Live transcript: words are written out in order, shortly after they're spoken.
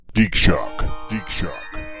Geek Shock. Geek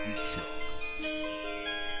Shock. Geek Shock.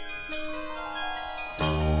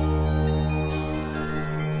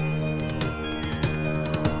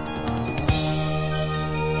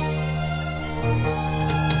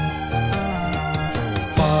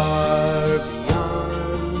 Far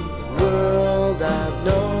beyond the world I've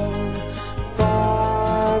known,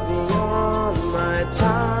 far beyond my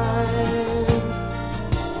time.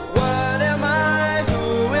 What am I?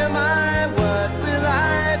 Who am I? What will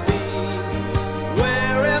I be?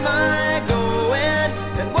 Where am I going?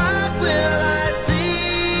 And what will I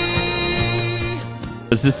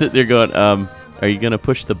see? Is this it? They're going, are you going to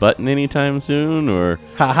push the button anytime soon, or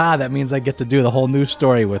Haha, that means I get to do the whole news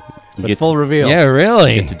story with get full to- reveal. Yeah,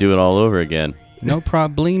 really. to do it all over again? No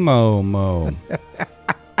problemo, Mo.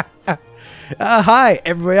 Hi,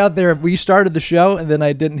 everybody out there. We started the show, and then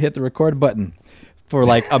I didn't hit the record button for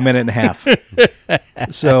like a minute and a half.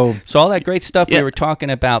 So, So all that great stuff Yeah. we were talking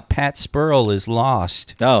about, Pat Spurl is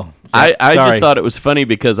lost. oh. I sorry. just thought it was funny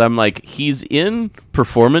because I'm like, he's in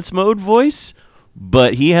performance mode voice,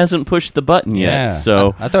 but he hasn't pushed the button yet. Yeah.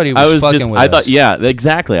 So I thought he was fucking with I thought, us. yeah,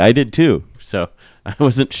 exactly. I did too. So I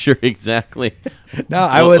wasn't sure exactly No,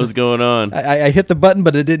 what I would. was going on. I hit the button,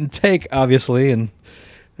 but it didn't take, obviously, and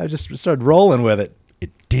I just started rolling with it.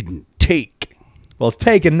 It didn't take. Well, it's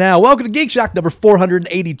taken now. Welcome to Geek Shock number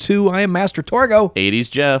 482. I am Master Torgo,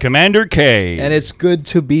 80s Jeff. Commander K. and it's good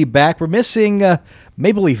to be back. We're missing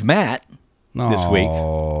Maple Leaf Matt this week.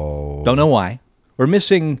 Don't know why. We're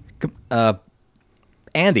missing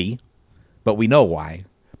Andy, but we know why.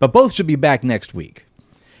 But both should be back next week.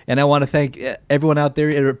 And I want to thank everyone out there.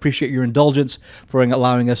 I appreciate your indulgence for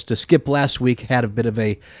allowing us to skip last week. Had a bit of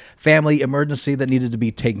a family emergency that needed to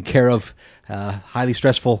be taken care of. Highly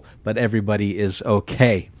stressful, but everybody is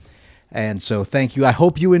okay. And so thank you. I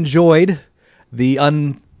hope you enjoyed the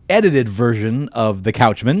unedited version of The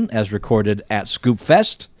Couchman as recorded at Scoop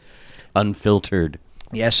Fest. Unfiltered.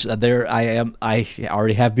 Yes, there I am. I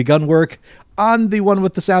already have begun work on the one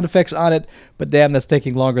with the sound effects on it, but damn, that's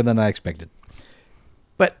taking longer than I expected.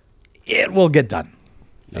 But it will get done.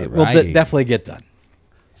 It will Alrighty. definitely get done.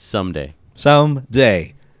 Someday.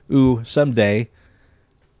 Someday. Ooh, someday.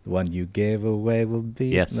 The one you gave away will be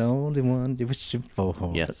Yes. the only one you're wishing for.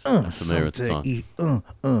 Yes, I'm familiar with the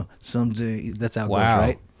someday, someday. That's how it Wow. goes,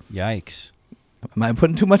 right? Yikes. Am I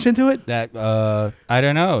putting too much into it? That, I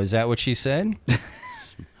don't know. Is that what she said?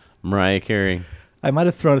 Mariah Carey. I might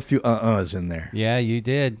have thrown a few uh-uhs in there. Yeah, you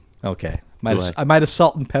did. Okay. Go ahead. I might have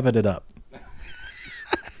salt and peppered it up.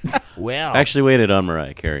 Well. I actually waited on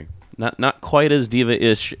Mariah Carey. Not quite as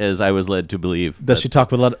diva-ish as I was led to believe. Does she talk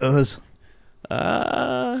with a lot of uhs?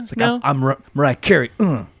 Like, Like, I'm Mariah Carey.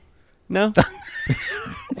 No.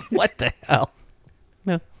 what the hell?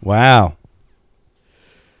 No. Wow.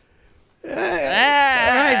 All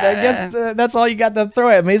right, I guess that's all you got to throw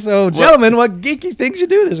at me. So, gentlemen, what geeky things you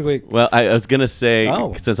do this week? Well, I was gonna say,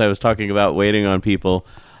 Oh. since I was talking about waiting on people,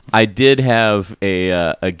 I did have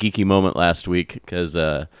a geeky moment last week because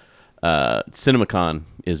CinemaCon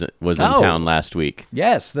was in Oh. town last week.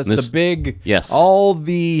 Yes, that's This- the big. Yes. All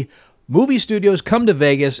the movie studios come to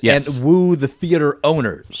Vegas Yes. and woo the theater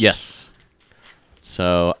owners. Yes.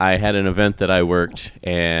 So I had an event that I worked,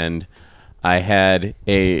 and I had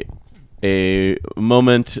a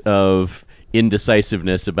moment of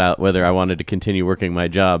indecisiveness about whether I wanted to continue working my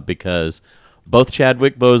job because both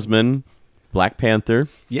Chadwick Boseman, Black Panther,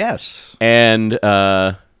 Yes. and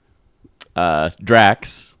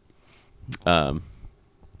Drax,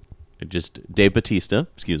 just Dave Bautista,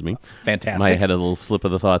 excuse me. Fantastic. I had a little slip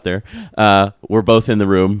of the thought there. We're both in the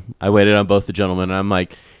room. I waited on both the gentlemen, and I'm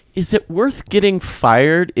like, is it worth getting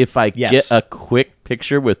fired if I Yes. get a quick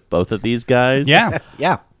picture with both of these guys? Yeah.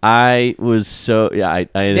 Yeah. I was so, yeah, I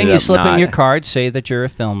ended Then you up slip not. in your card, say that you're a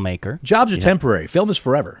filmmaker. Jobs are temporary. Film is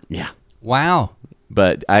forever. Yeah. Wow.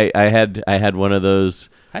 But I had one of those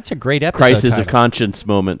That's a great episode crisis of title. conscience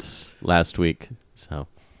moments last week. So,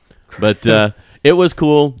 but it was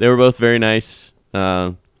cool. They were both very nice,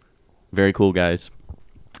 very cool guys.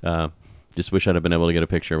 Just wish I'd have been able to get a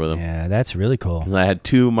picture with them. Yeah, that's really cool. I had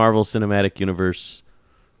two Marvel Cinematic Universe,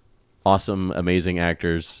 awesome, amazing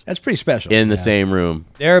actors That's pretty special. in the same room.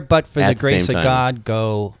 There, but for the At the grace same of time. God,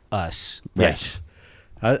 go us. Yes.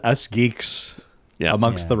 Us geeks Yeah.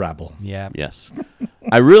 amongst Yeah. the rabble. Yeah. Yes.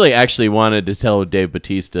 I really actually wanted to tell Dave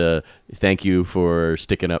Bautista, thank you for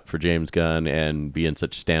sticking up for James Gunn and being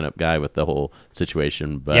such a stand-up guy with the whole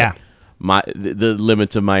situation. But Yeah. the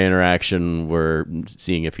limits of my interaction were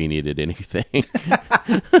seeing if he needed anything.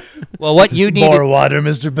 Well, what you need. More water,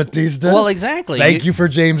 Mr. Batista. Well, exactly. Thank you for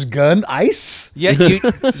James Gunn. Ice. Yeah,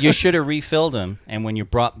 you should have refilled them, and when you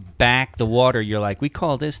brought back the water, you're like, we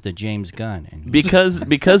call this the James Gunn. And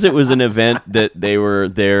because it was an event that they were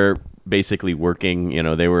there basically working. You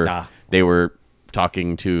know, they were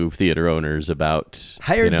talking to theater owners about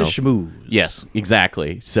Hired to schmooze. Yes,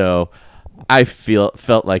 exactly. So I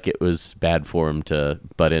felt like it was bad for him to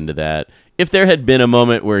butt into that. If there had been a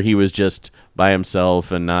moment where he was just by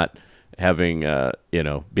himself and not having,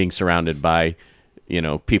 being surrounded by,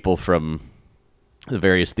 people from the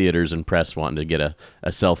various theaters and press wanting to get a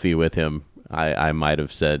selfie with him, I might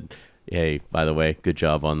have said, hey, by the way, good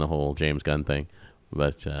job on the whole James Gunn thing.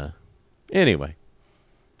 But anyway,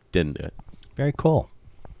 didn't do it. very cool.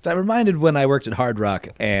 That reminded when I worked at Hard Rock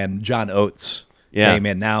and John Oates came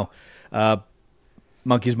in. Now,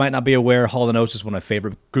 monkeys might not be aware, Hall & Oates is one of my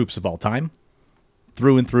favorite groups of all time.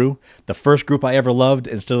 Through and through. The first group I ever loved,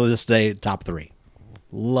 and still to this day, top 3.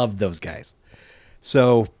 Loved those guys.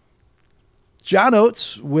 So, John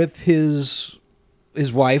Oates with his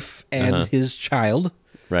wife and his child.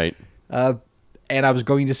 Right. And I was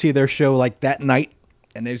going to see their show like that night.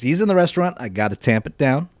 And he's in the restaurant. I got to tamp it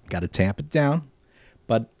down.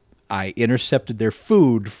 But I intercepted their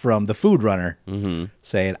food from the food runner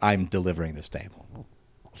saying, I'm delivering this table.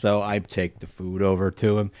 So I take the food over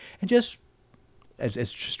to him and just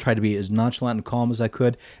try to be as nonchalant and calm as I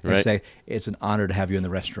could and say, it's an honor to have you in the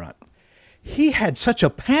restaurant. He had such a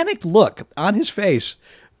panicked look on his face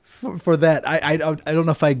for that. I don't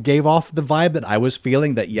know if I gave off the vibe that I was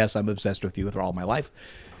feeling that, yes, I'm obsessed with you for all my life.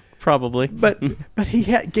 Probably. But he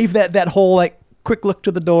gave that whole like quick look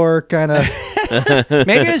to the door kind of.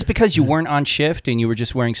 Maybe it was because you weren't on shift and you were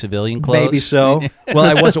just wearing civilian clothes. Maybe so. Well,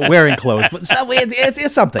 I wasn't wearing clothes, but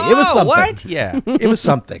it's something. It was something. What? Yeah. It was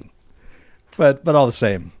something. But all the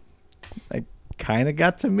same, I kind of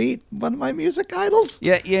got to meet one of my music idols.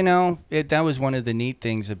 Yeah, that was one of the neat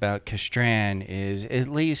things about Castran is at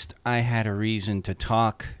least I had a reason to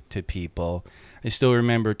talk to people. I still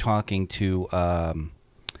remember talking to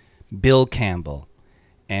Bill Campbell,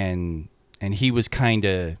 and he was kind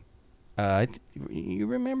of. You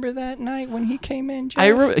remember that night when he came in,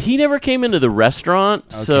 Jeff? He never came into the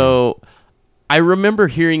restaurant, so I remember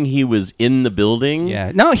hearing he was in the building.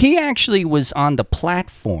 Yeah, no, he actually was on the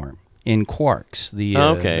platform in Quarks, the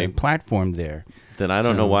platform there. Then I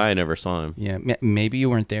don't know why I never saw him. Yeah, maybe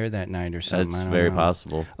you weren't there that night or something. That's I don't very know.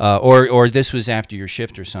 possible. Or this was after your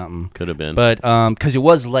shift or something. Could have been. But because it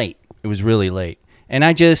was late. It was really late. And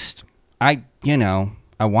I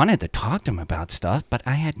wanted to talk to him about stuff, but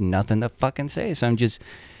I had nothing to fucking say. So I'm just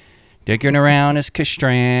digging around as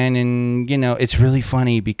Castran. And, it's really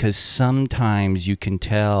funny because sometimes you can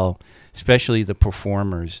tell, especially the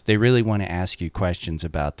performers, they really want to ask you questions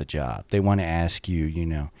about the job. They want to ask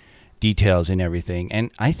you, details and everything.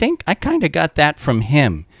 And I think I kind of got that from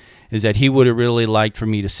him, is that he would have really liked for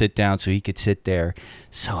me to sit down so he could sit there.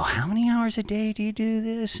 So how many hours a day do you do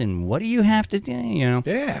this? And what do you have to do?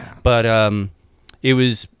 Yeah. But it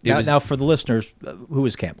was Now for the listeners, who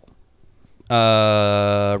is Campbell?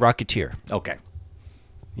 Rocketeer. Okay.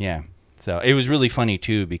 Yeah. So it was really funny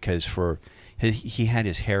too because he had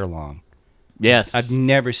his hair long. Yes. I've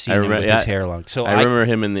never seen him with his hair long. So I remember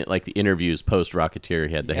him in the interviews post Rocketeer.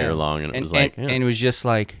 He had the hair long, and it was like, and it was just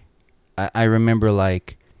like, I remember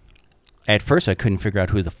like, at first I couldn't figure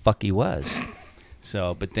out who the fuck he was.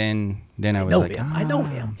 So, but then I was like, I know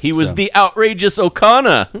him. he was the outrageous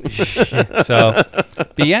O'Connor. So,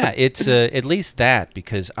 but yeah, it's at least that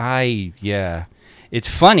because it's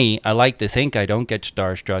funny. I like to think I don't get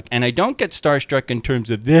starstruck, and I don't get starstruck in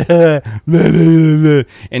terms of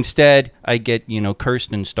instead I get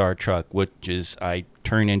Kirsten Star Trek, which is I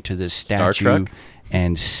turn into this Star statue Trek?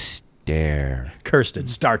 and stare. Kirsten,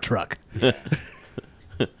 Star Trek.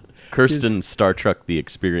 Kirsten Star Trek The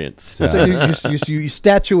Experience. So you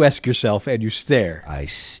statuesque yourself and you stare. I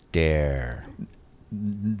stare.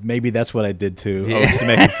 Maybe that's what I did too. Oh, it's to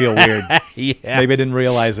make me feel weird. Yeah. Maybe I didn't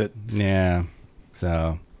realize it. Yeah.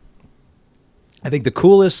 So. I think the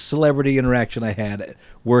coolest celebrity interaction I had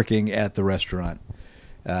working at the restaurant,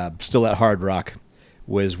 still at Hard Rock,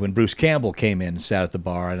 was when Bruce Campbell came in and sat at the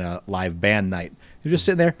bar on a live band night. He was just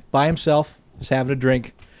sitting there by himself, just having a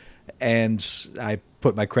drink, and I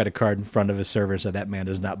put my credit card in front of his server and said, that man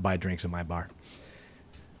does not buy drinks in my bar.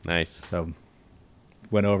 Nice. So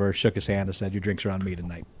went over, shook his hand, and said, your drinks are on me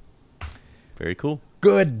tonight. Very cool.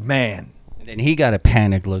 Good man. And then he got a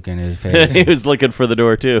panicked look in his face. He was looking for the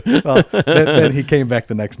door, too. Well, then he came back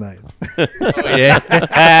the next night.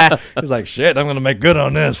 Yeah. He was like, shit, I'm going to make good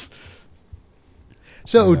on this.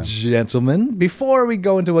 So, gentlemen, before we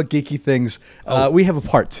go into what geeky things, we have a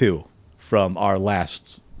part 2 from our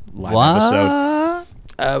last live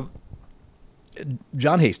episode.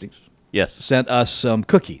 John Hastings Yes. sent us some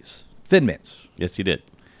cookies, Thin Mints. Yes, he did.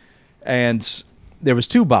 And there was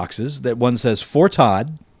 2 boxes. That one says for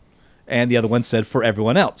Todd, and the other one said for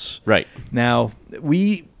everyone else. Right. Now,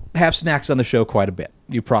 we have snacks on the show quite a bit.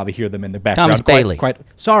 You probably hear them in the background. Thomas Bailey.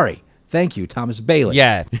 Sorry. Thank you, Thomas Bailey.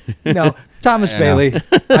 Yeah. No, Thomas Bailey.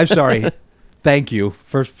 I'm sorry. Thank you.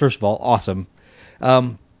 First of all, awesome.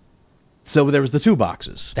 So there was the 2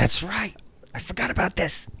 boxes. That's right. I forgot about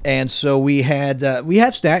this. And so we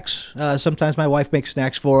have snacks. Sometimes my wife makes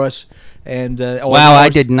snacks for us. And Wow, I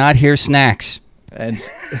did not hear snacks. And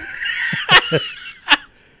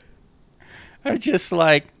I was just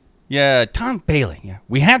like, yeah, Tom Bailey. Yeah,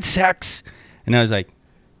 we had sex, and I was like,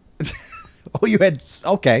 oh, you had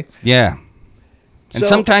okay. yeah. And So-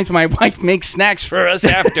 sometimes my wife makes snacks for us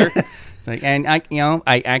after. Like, and I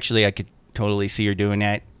could totally see her doing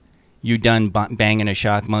that. You done banging a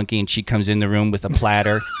shock monkey, and she comes in the room with a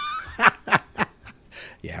platter.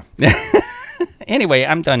 Yeah. Anyway,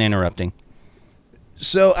 I'm done interrupting.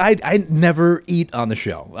 So I never eat on the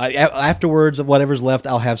show. Afterwards, of whatever's left,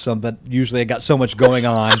 I'll have some. But usually, I got so much going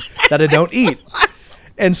on that I don't eat.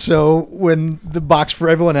 And so when the box for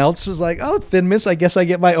everyone else is like, oh, Thin Mints, I guess I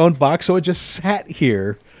get my own box. So it just sat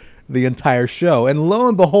here the entire show. And lo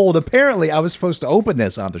and behold, apparently I was supposed to open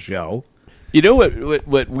this on the show. You know what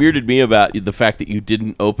weirded me about the fact that you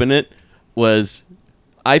didn't open it was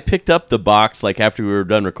I picked up the box like after we were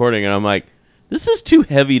done recording, and I'm like, this is too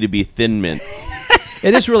heavy to be Thin Mints.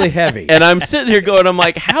 It is really heavy. And I'm sitting here going, I'm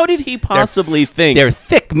like, how did he possibly think They're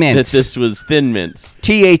thick that mints. this was Thin Mints?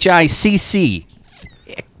 THICC.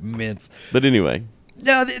 Mints. But anyway,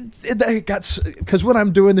 No, it got because when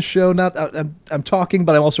I'm doing the show, I'm talking,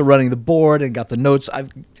 but I'm also running the board and got the notes. I'm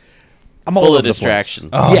all full over of the place. distractions.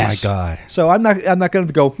 Oh Yes. my God. So I'm not going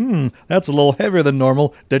to go. That's a little heavier than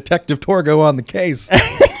normal. Detective Torgo on the case.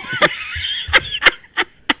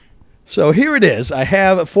 So here it is. I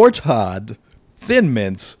have for Todd Thin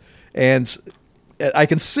Mints, and I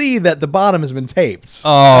can see that the bottom has been taped.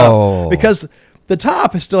 Oh. Because the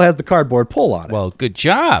top still has the cardboard pull on it. Well, good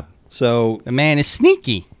job. So The man is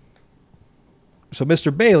sneaky.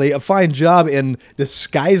 Mr. Bailey, a fine job in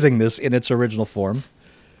disguising this in its original form.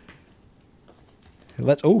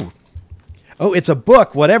 It's a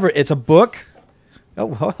book. Whatever. It's a book.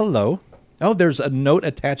 Oh, hello. Oh, there's a note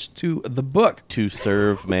attached to the book. To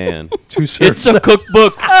serve man. To serve. It's a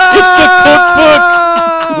cookbook. It's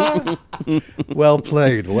a cookbook. Well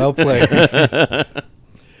played. Well played.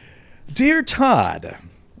 Dear Todd,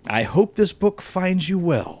 I hope this book finds you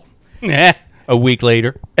well. A week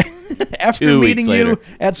later. After 2 weeks meeting later. you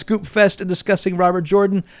at Scoop Fest and discussing Robert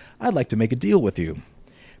Jordan, I'd like to make a deal with you.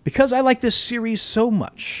 Because I like this series so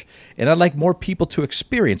much, and I'd like more people to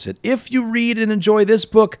experience it, if you read and enjoy this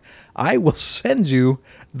book, I will send you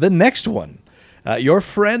the next one. Your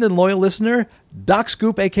friend and loyal listener, Doc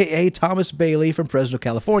Scoop, a.k.a. Thomas Bailey from Fresno,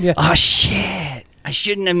 California. Oh, shit. I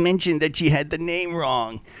shouldn't have mentioned that you had the name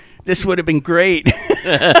wrong. This would have been great.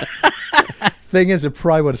 Thing is, it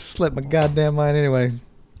probably would have slipped my goddamn mind anyway.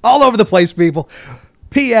 All over the place, people.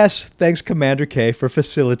 P.S. Thanks, Commander K, for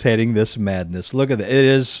facilitating this madness. Look at that. It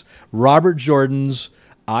is Robert Jordan's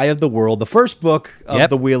Eye of the World, the first book of Yep.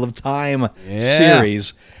 the Wheel of Time Yeah.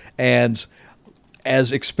 series. And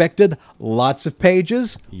as expected, lots of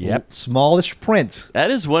pages. Yep. Smallish print.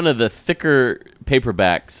 That is one of the thicker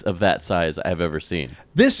paperbacks of that size I've ever seen.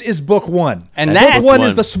 This is book 1. And book that 1 one-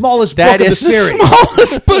 is the smallest That book of the is the series.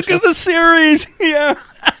 smallest book of the series. Yeah.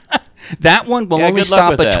 That one will Yeah, only good luck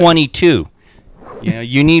stop with at that. 22. You know,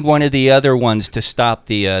 you need one of the other ones to stop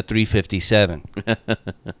the 357.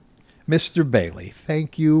 Mr. Bailey,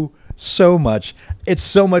 thank you so much. It's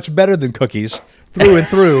so much better than cookies through and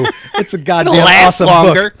through. It's a goddamn It'll last awesome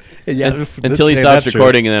longer. book. Yeah, Until he yeah, stops that's true.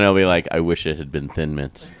 recording, and then I'll be like, I wish it had been Thin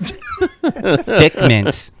Mints. Thick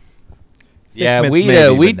mints. Yeah, mints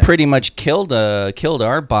maybe, we'd but- pretty much killed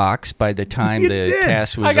our box by the time You the did.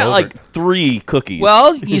 cast was I got over. like 3 cookies.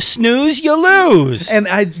 Well, you snooze, you lose. And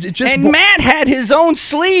I just And Matt had his own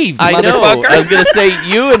sleeve, I know. motherfucker. I was gonna say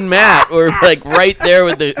you and Matt were like right there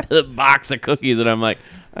with the box of cookies, and I'm like,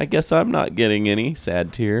 I guess I'm not getting any.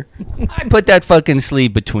 Sad tear. I put that fucking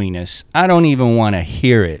sleeve between us. I don't even want to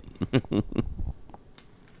hear it.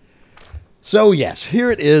 So yes,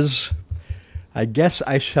 here it is. I guess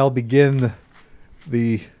I shall begin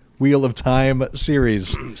the Wheel of Time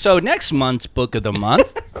series. So next month's book of the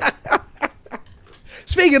month.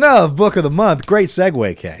 Speaking of Book of the Month, great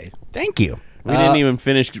segue, Kay. Thank you. We didn't even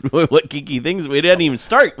finish what geeky things. We didn't even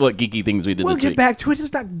start what geeky things we did We'll this get week. back to it.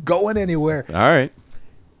 It's not going anywhere. All right.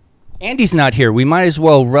 Andy's not here. We might as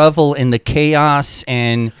well revel in the chaos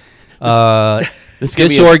and This is gonna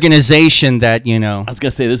be disorganization that, you know. I was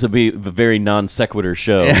gonna say this will be a very non sequitur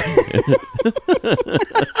show.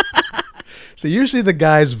 So usually the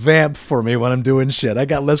guys vamp for me when I'm doing shit. I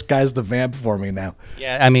got less guys to vamp for me now.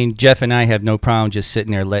 Yeah, I mean, Jeff and I have no problem just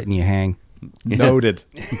sitting there letting you hang. Noted.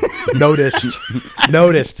 Noticed.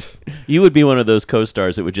 Noticed. You would be one of those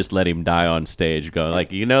co-stars that would just let him die on stage, going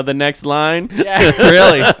like, you know, the next line. Yeah,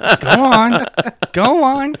 really. Go on. Go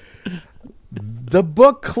on. The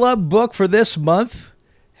book club book for this month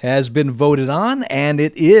has been voted on, and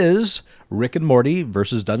it is Rick and Morty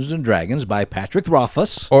versus Dungeons and Dragons by Patrick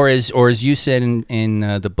Rothfuss. Or as you said in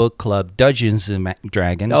the book club, Dungeons and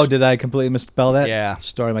Dragons. Oh, did I completely misspell that? Yeah.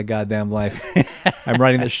 Story of my goddamn life. I'm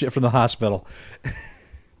writing this shit from the hospital.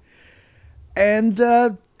 And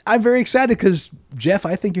I'm very excited because, Jeff,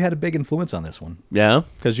 I think you had a big influence on this one. Yeah,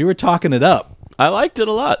 Because you were talking it up I liked it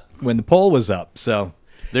a lot. when the poll was up. So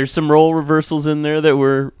There's some role reversals in there that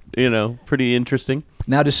were, you know, pretty interesting.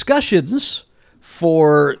 now discussions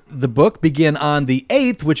for the book begin on the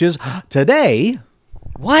 8th, which is today.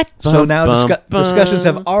 What? So now Bum, bum. discussions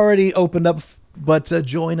have already opened up, but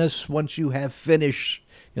join us once you have finished.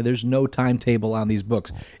 You know, there's no timetable on these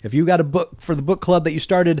books. If you got a book for the book club that you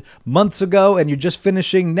started months ago and you're just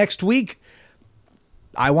finishing next week,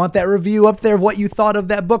 I want that review up there of what you thought of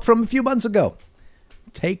that book from a few months ago.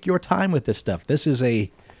 Take your time with this stuff. This is a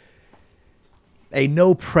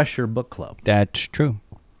no pressure book club. That's true.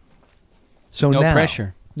 So No now,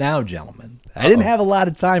 pressure. Now, gentlemen, I didn't have a lot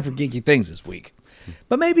of time for geeky things this week,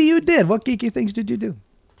 but maybe you did. What geeky things did you do?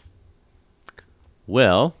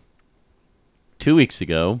 Well, 2 weeks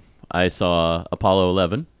ago, I saw Apollo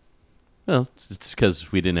 11. Well, it's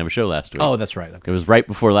because we didn't have a show last week. Oh, that's right. Okay. It was right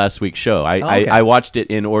before last week's show. Okay. I watched it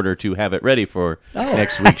in order to have it ready for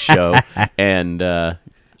next week's show. And,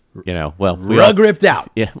 you know, well. Rug ripped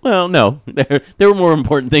out. Yeah, well, no. There were more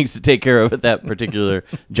important things to take care of at that particular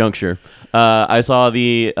juncture. I saw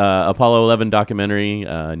the Apollo 11 documentary.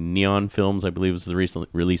 Neon Films, I believe, was the recent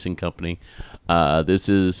releasing company. This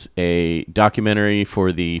is a documentary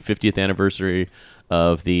for the 50th anniversary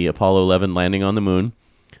of the Apollo 11 landing on the moon.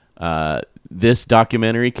 This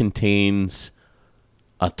documentary contains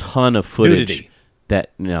a ton of footage.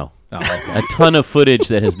 Nudity. A ton of footage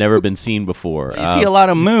that has never been seen before. You see a lot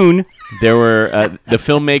of moon. There were the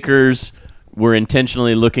filmmakers were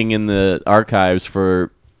intentionally looking in the archives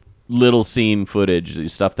for little scene footage,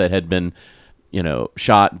 stuff that had been, you know,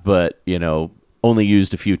 shot but, you know, only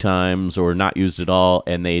used a few times or not used at all,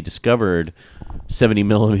 and they discovered 70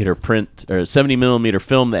 millimeter print or 70 millimeter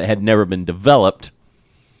film that had never been developed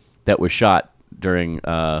that was shot during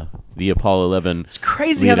the Apollo 11. It's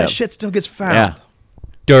crazy how lead that up. shit still gets found. Yeah.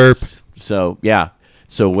 Derp. So yeah.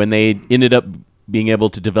 So when they ended up being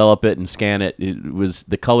able to develop it and scan it, it was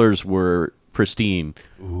the colors were pristine.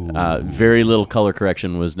 Very little color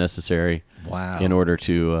correction was necessary. Wow. In order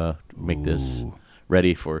to make this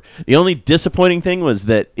ready for. The only disappointing thing was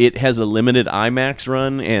that it has a limited IMAX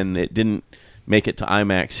run, and it didn't make it to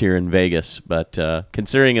IMAX here in Vegas. But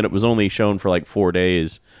considering it was only shown for like 4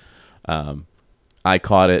 days, I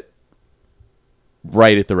caught it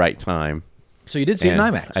right at the right time. So you did see it in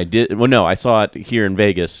And IMAX? I did. Well, no, I saw it here in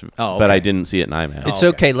Vegas, Oh, but okay. I didn't see it in IMAX. It's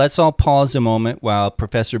okay. Let's all pause a moment while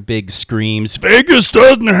Professor Big screams, Vegas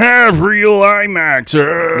doesn't have real IMAX.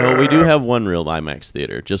 No, we do have one real IMAX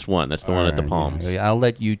theater, just one. That's the one at the Palms. I'll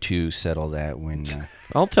let you two settle that when.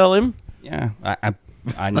 I'll tell him. Yeah,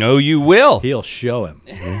 I know you will. He'll show him.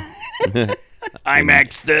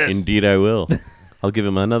 IMAX this. Indeed, I will. I'll give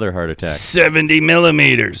him another heart attack. 70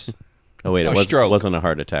 millimeters. Oh wait, Or it stroke. wasn't a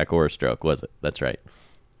heart attack or a stroke, was it? That's right.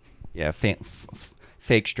 Yeah,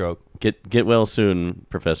 fake stroke. Get well soon,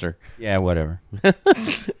 Professor. Yeah, whatever.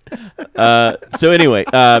 So anyway,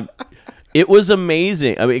 it was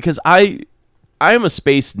amazing. I mean, because I am a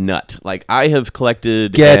space nut. Like I have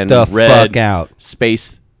collected Get and the read fuck out.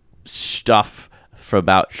 space stuff for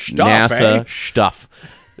about Stuff, NASA eh? stuff.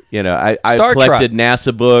 You know, I've Star collected Trek.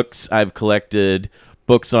 NASA books. I've collected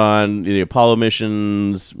books on the Apollo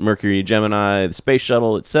missions, Mercury, Gemini, the space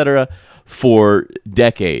shuttle, etc., for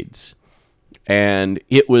decades. And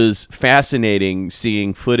it was fascinating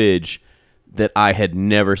seeing footage that I had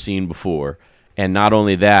never seen before. And not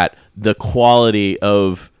only that, the quality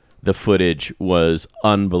of the footage was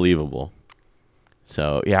unbelievable.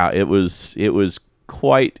 So, yeah, it was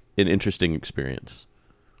quite an interesting experience.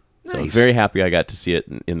 So I'm very happy I got to see it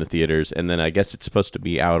in the theaters. And then I guess it's supposed to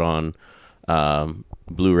be out on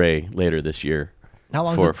Blu-ray later this year. How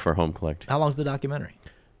long for home collect. How long's the documentary?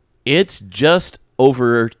 It's just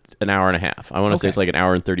over an hour and a half. I want to say Okay. it's like an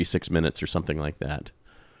hour and 36 minutes or something like that.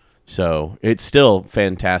 So it's still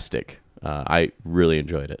fantastic. I really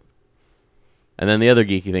enjoyed it. And then the other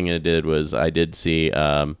geeky thing I did was I did see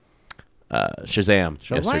Shazam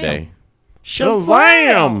yesterday.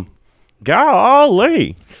 Shazam!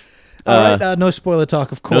 Golly! All right, no spoiler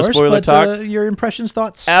talk, of course. spoiler but, talk. Your impressions,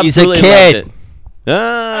 thoughts? Absolutely kid. loved it.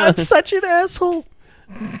 Ah. such an asshole.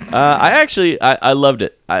 I loved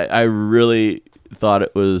it. I really thought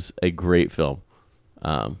it was a great film.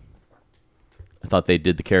 I thought they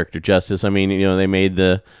did the character justice. I mean, they made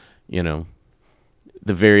the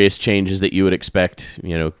various changes that you would expect,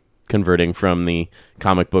 converting from the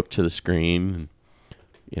comic book to the screen.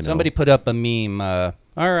 Somebody put up a meme. All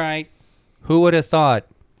right, who would have thought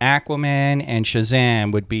Aquaman and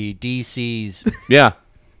Shazam would be DC's? Yeah.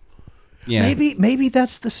 Yeah. Maybe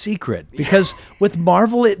that's the secret, because with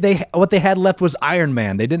Marvel, what they had left was Iron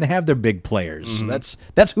Man. They didn't have their big players.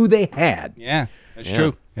 That's who they had. Yeah, that's Yeah.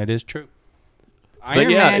 true. That is true.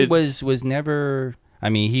 Iron yeah, Man it's- was never. I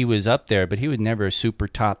mean, he was up there, but he was never a super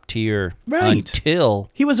top tier Right. until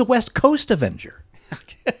He was a West Coast Avenger.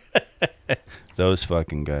 those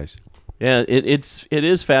fucking guys. Yeah, it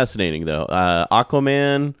is fascinating though.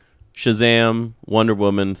 Aquaman, Shazam, Wonder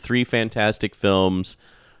Woman, 3 fantastic films.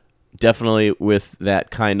 Definitely with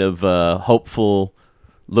that kind of hopeful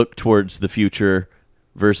look towards the future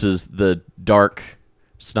versus the dark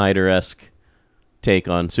Snyder-esque take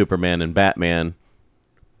on Superman and Batman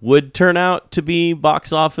would turn out to be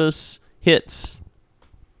box office hits.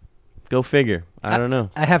 Go figure. I don't know.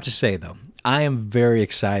 I have to say, though, I am very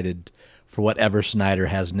excited for whatever Snyder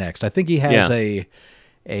has next. I think he has Yeah.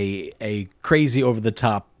 a crazy over the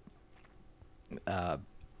top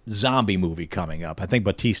zombie movie coming up. I think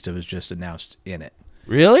Batista was just announced in it.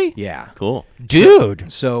 Really? Yeah. Cool.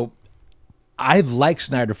 Dude. So I like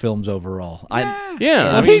Snyder films overall. Yeah.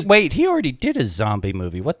 I Well, mean, wait, he already did a zombie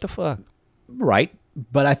movie. What the fuck? Right.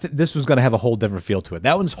 But I think this was going to have a whole different feel to it.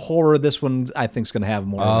 That one's horror. This one, I think, is going to have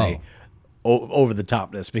more of a over the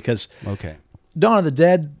topness, because Okay. Dawn of the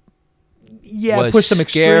Dead, Was push some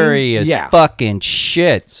scary extremes. as fucking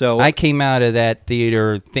shit. So- I came out of that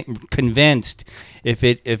theater convinced if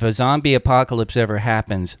a zombie apocalypse ever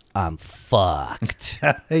happens, I'm fucked.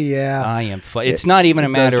 Yeah. I am. It's not even a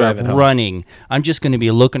it does matter drive of it home. running. I'm just going to be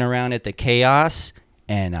looking around at the chaos,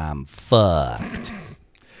 and I'm fucked.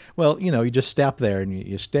 Well, you just stop there and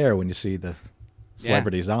you stare when you see the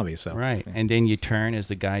celebrity zombie. So Right, and then you turn as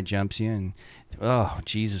the guy jumps you, and oh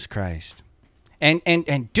Jesus Christ! And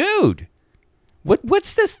dude,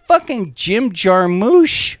 what's this fucking Jim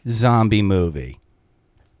Jarmusch zombie movie?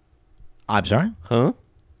 I'm sorry, huh?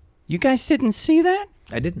 You guys didn't see that?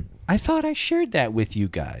 I didn't. I thought I shared that with you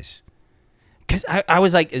guys. Cause I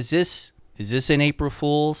was like, is this an April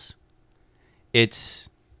Fool's? Is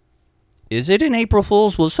it an April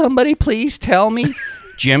Fool's? Will somebody please tell me?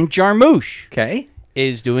 Jim Jarmusch Okay,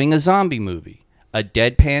 is doing a zombie movie, a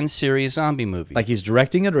deadpan serious zombie movie. like he's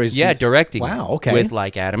directing it, or is yeah, he... directing. Wow, it okay. With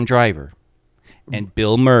like Adam Driver, and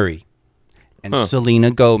Bill Murray, and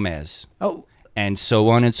Selena Gomez, Oh, and so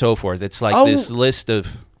on and so forth. It's like Oh. this list of.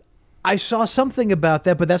 I saw something about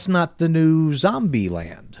that, but that's not the new Zombie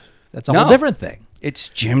Land. That's a No. whole different thing. It's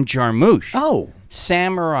Jim Jarmusch. Oh,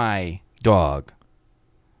 Samurai Dog,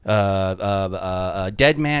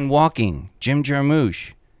 Dead Man Walking, Jim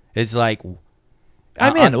Jarmusch. It's like,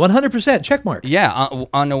 I'm in 100%. Check mark. yeah.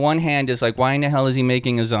 On the one hand, it's like, why in the hell is he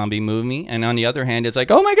making a zombie movie? And on the other hand, it's like,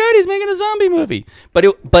 oh my god, he's making a zombie movie.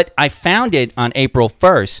 But I found it on April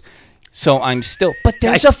 1st, so I'm still. But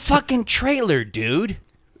there's a fucking trailer, dude.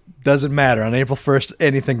 Doesn't matter. On April 1st,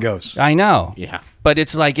 anything goes. I know. Yeah. But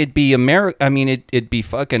it's like it'd be it'd be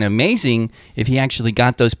fucking amazing if he actually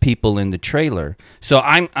got those people in the trailer. So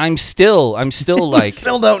I'm still like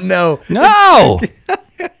Still don't know. no,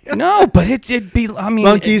 no. But it'd be. I mean,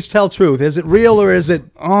 Monkeys tell truth. Is it real or is it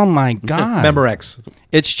oh my god. Memorex?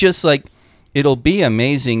 It's just like it'll be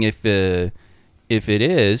amazing if it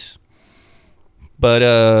is. But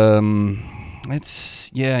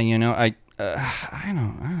it's I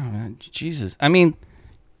don't know. Jesus. I mean,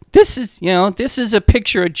 this is a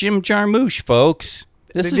picture of Jim Jarmusch, folks.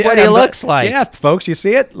 This is Yeah, what he but- looks like. Yeah, folks, you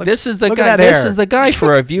see it? Look- This is the look at guy. that This hair. is the guy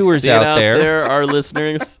for our viewers See it out there. our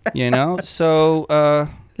listeners. So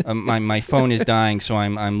my phone is dying, so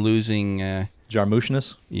I'm losing.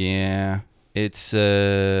 Jarmushness. Yeah, it's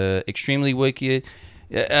extremely wicked.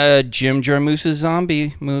 Jim Jarmusch's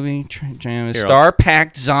zombie movie,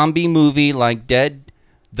 star-packed zombie movie like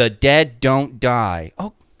The Dead Don't Die.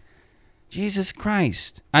 Oh, Jesus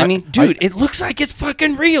Christ! I mean, dude, it looks like it's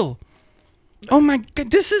fucking real. Oh my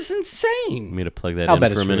god, this is Want insane. me to plug that I'll in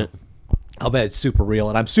bet for a it's minute? real. I'll bet it's super real,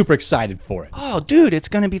 and I'm super excited for it. Oh, dude, it's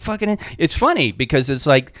gonna be fucking. It's funny because it's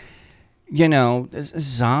like, you know,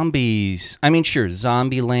 zombies. I mean, sure,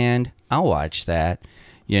 Zombieland. I'll watch that.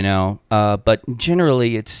 You know, but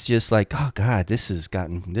generally, it's just like, oh god, it's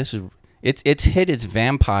hit its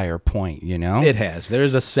vampire point. You know, It has. There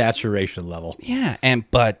is a saturation level. yeah,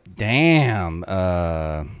 but damn,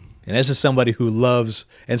 And this is somebody who loves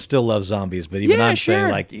and still loves zombies, but even I'm saying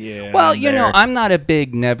like, Well, I'm you know, there. I'm not a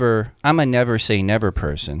big I'm a never say never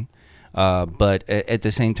person. But at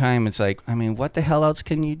the same time, it's like, I mean, what the hell else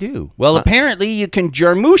can you do? Well, apparently you can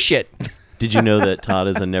jarmouche it. Did you know that Todd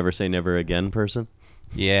is a never say never again person?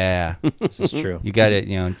 Yeah, This is true. you got it.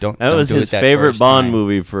 You know, don't. That don't was do it his that favorite first Bond time.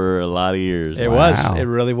 movie for a lot of years. It Wow. was. It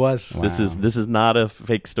really was. This is not a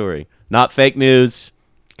fake story. Not fake news.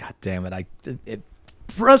 God damn it! It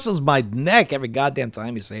bristles my neck every goddamn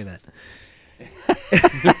time you say that.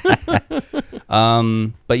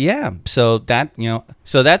 But yeah, so that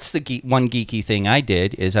that's the one geeky thing I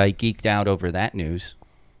did is I geeked out over that news.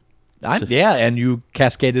 Yeah, and you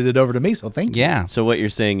cascaded it over to me, so thank you. Yeah. So what you're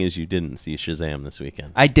saying is you didn't see Shazam this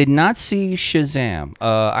weekend. I did not see Shazam.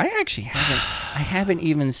 I actually haven't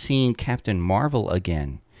even seen Captain Marvel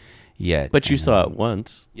again yet. But you saw it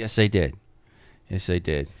once. Yes, I did.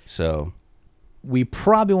 So We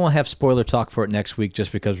probably won't have spoiler talk for it next week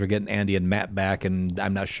just because we're getting Andy and Matt back, and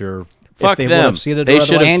I'm not sure Fuck if they them. will have seen it. They or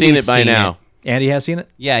should have otherwise. seen Andy's it by seen now. Andy has seen it?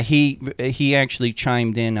 yeah, he actually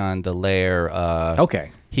chimed in on the lair. Okay.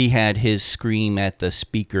 He had his scream at the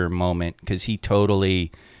speaker moment because he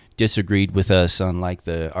totally disagreed with us on like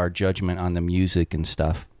our judgment on the music and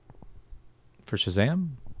stuff For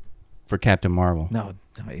Shazam? for Captain Marvel. No,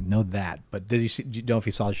 I know that. But do you know if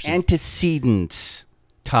he saw Shazam? Antecedents,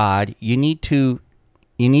 Todd. You need to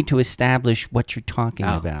establish what you're talking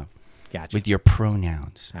Oh, about Gotcha. with your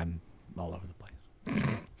pronouns. I'm all over the place.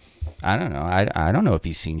 I don't know. I don't know if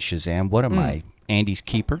he's seen Shazam. What am I, Andy's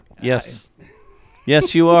keeper? Yes.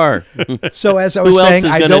 Yes, you are. So as I was Who else saying,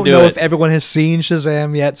 is I gonna don't do know it? if everyone has seen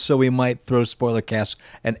Shazam yet, so we might throw spoiler cast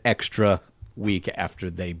an extra week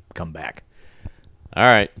after they come back. All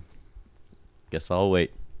right. Guess I'll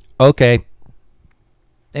wait. Okay.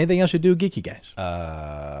 Anything else you do, geeky guys?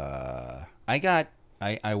 I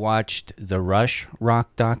watched the Rush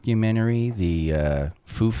rock documentary, the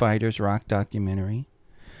Foo Fighters rock documentary,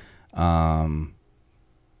 and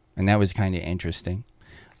that was kind of interesting.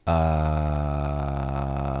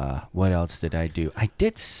 What else did I do? I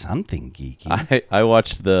did something geeky. I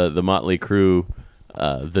watched the Motley Crue,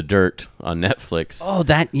 The Dirt on Netflix. Oh,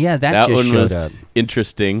 that just one showed was up.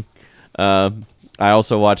 interesting. I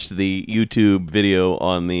also watched the YouTube video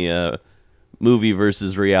on the movie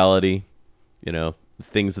versus reality. You know,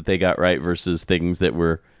 things that they got right versus things that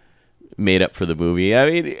were made up for the movie. I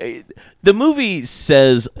mean, the movie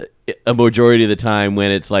says a majority of the time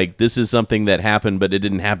when it's like, this is something that happened, but it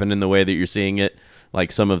didn't happen in the way that you're seeing it.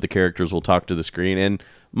 Like some of the characters will talk to the screen. And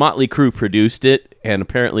Motley Crue produced it, and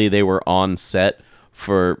apparently they were on set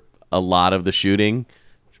for a lot of the shooting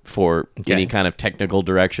for any kind of technical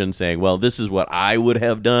direction, saying, well, this is what I would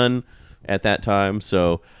have done at that time.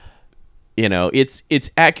 So, you know, it's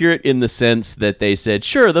accurate in the sense that they said,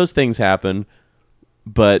 sure, those things happen,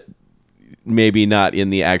 but maybe not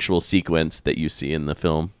in the actual sequence that you see in the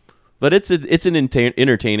film. But it's an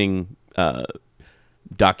entertaining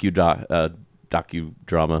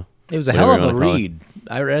docudrama. It was a whatever hell you of a wanna call it. read.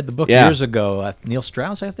 I read the book Yeah. years ago. Neil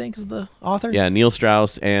Strauss, I think, is the author. Yeah, Neil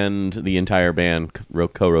Strauss and the entire band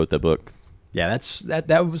co-wrote the book. Yeah,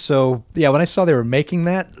 that was so. Yeah, when I saw they were making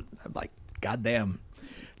that, I'm like, goddamn.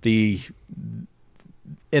 In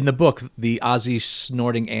the book, the Ozzy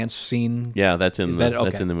snorting ants scene. Yeah, that's in Is the that- okay.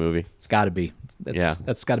 that's in the movie. It's got to be. Yeah.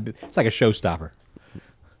 That's got to be. It's like a showstopper.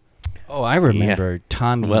 Oh, I remember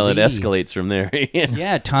Tommy Well, Lee. it escalates from there.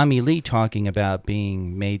 Yeah, Tommy Lee talking about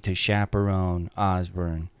being made to chaperone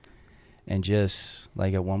Osbourne. And just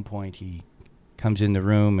like at one point he comes in the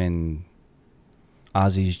room and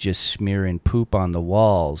Ozzy's just smearing poop on the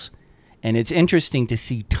walls. And it's interesting to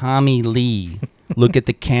see Tommy Lee look at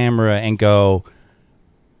the camera and go,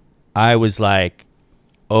 I was like,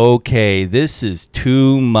 okay, this is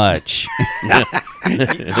too much.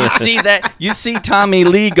 You see that? You see Tommy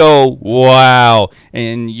Lee go, wow.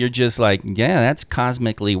 And you're just like, yeah, that's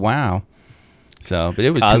cosmically wow. So, but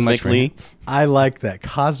it was too much for him. Cosmically, I like that.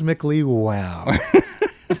 Cosmically, wow.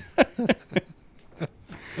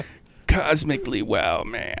 Cosmically wow,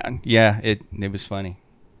 man. Yeah, it was funny.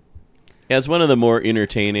 yeah, it's one of the more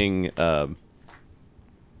entertaining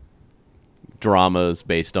dramas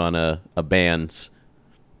based on a band's,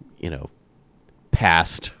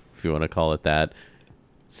 past if you want to call it that.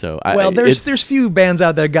 So Well, it's- there's few bands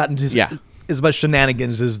out there that got into Yeah. as much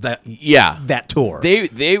shenanigans as that yeah that tour.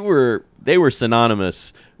 they were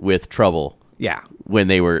synonymous with Trouble yeah. when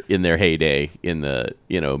they were in their heyday in the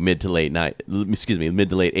mid to late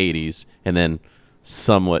 80s, and then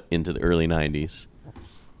somewhat into the early 90s.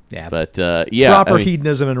 Yeah. But yeah, proper I mean,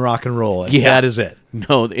 hedonism and rock and roll. And Yeah. that is it.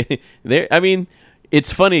 No, I mean,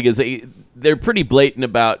 it's funny because they're pretty blatant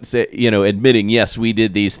about admitting, yes, we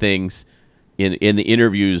did these things in the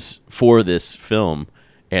interviews for this film,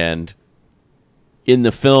 and in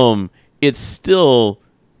the film it's still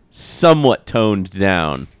somewhat toned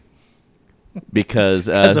down because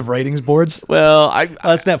Because of ratings boards. well,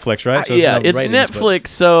 That's Netflix, right? So yeah, no it's ratings, but- Netflix,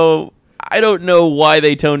 so I don't know why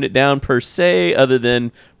they toned it down per se, other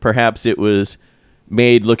than perhaps it was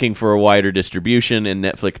made looking for a wider distribution, and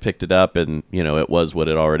Netflix picked it up, and it was what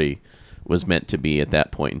it already was meant to be at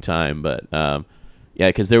that point in time. But yeah,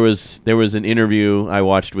 because there was an interview I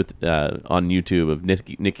watched with on YouTube of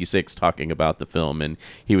Nikki Sixx talking about the film, and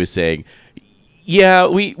he was saying, "Yeah,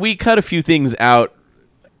 we cut a few things out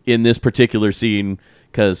in this particular scene."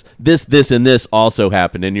 Because this, and this also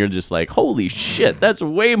happened, and you're just like, holy shit, that's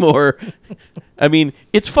way more. I mean,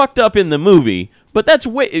 it's fucked up in the movie, but that's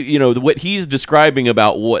way, what he's describing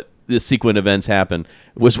about what this sequence events happen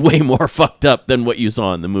was way more fucked up than what you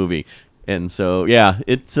saw in the movie. And so, yeah,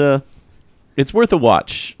 it's worth a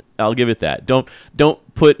watch. I'll give it that. Don't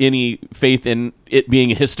put any faith in it being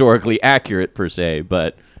historically accurate per se,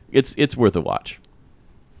 but it's worth a watch.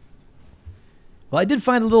 Well, I did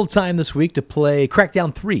find a little time this week to play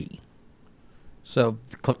Crackdown 3. So,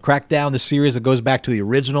 Crackdown, the series that goes back to the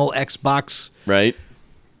original Xbox. Right?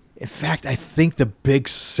 In fact, I think the big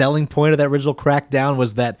selling point of that original Crackdown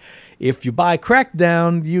was that if you buy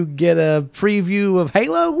Crackdown, you get a preview of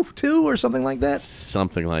Halo 2 or something like that.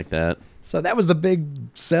 Something like that. So that was the big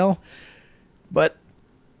sell. But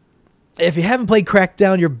if you haven't played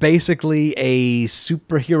Crackdown, you're basically a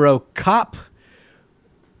superhero cop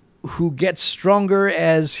who gets stronger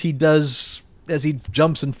as he jumps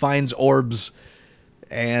and finds orbs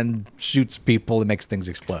and shoots people and makes things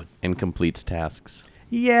explode. And completes tasks.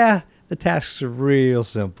 Yeah, the tasks are real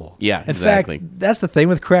simple. Yeah, in exactly. fact, that's the thing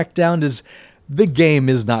with Crackdown is the game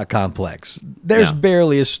is not complex. There's No.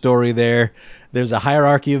 barely a story there. There's a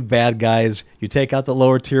hierarchy of bad guys. You take out the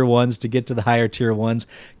lower tier ones to get to the higher tier ones.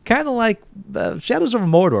 Kind of like the Shadows of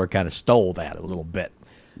Mordor kind of stole that a little bit.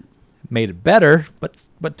 Made it better,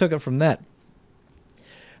 but took it from that.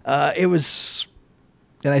 It was,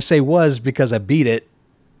 and I say was because I beat it.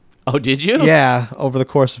 Oh, did you? Yeah, over the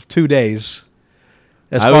course of 2 days.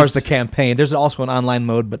 As I far was- as the campaign, there's also an online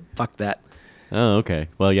mode, but fuck that. Oh, okay.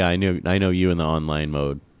 Well, yeah, I know you in the online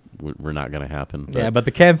mode. We're not going to happen. Yeah, but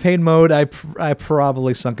the campaign mode, I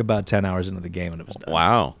probably sunk about 10 hours into the game and it was done.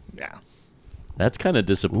 Wow, Yeah. that's kind of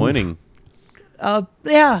disappointing.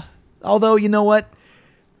 Yeah. Although, you know what?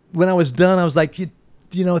 When I was done, I was like, you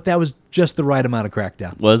know what? That was just the right amount of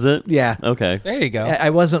Crackdown. Was it? Yeah. Okay. There you go. I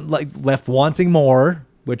wasn't like left wanting more,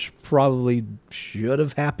 which probably should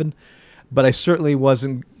have happened, but I certainly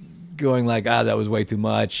wasn't going like, that was way too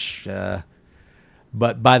much.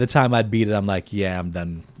 But by the time I'd beat it, I'm like, yeah, I'm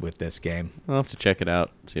done with this game. I'll have to check it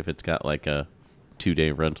out. See if it's got like a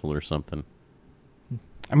 2-day rental or something.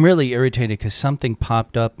 I'm really irritated because something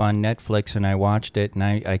popped up on Netflix and I watched it and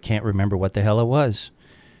I can't remember what the hell it was.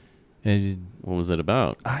 What was it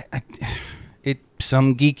about? It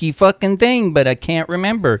some geeky fucking thing, but I can't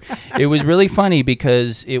remember. It was really funny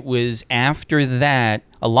because it was after that.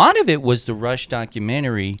 A lot of it was the Rush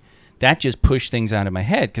documentary that just pushed things out of my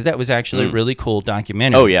head because that was actually a really cool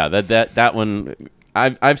documentary. Oh yeah, that one.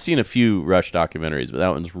 I've seen a few Rush documentaries, but that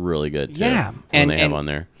one's really good too. Yeah, and they have on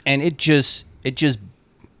there. And it just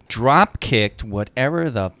drop kicked whatever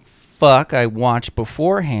the fuck I watched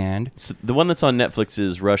beforehand. So the one that's on Netflix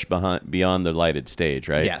is Rush Beyond the Lighted Stage,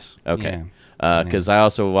 right? Yes. Okay. Yeah. Because I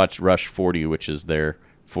also watched Rush 40, which is their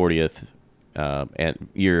 40th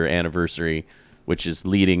year anniversary, which is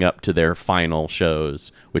leading up to their final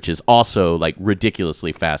shows, which is also like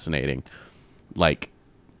ridiculously fascinating. Like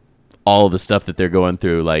all the stuff that they're going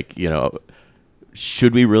through, like,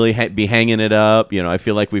 should we really be hanging it up? I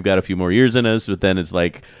feel like we've got a few more years in us, but then it's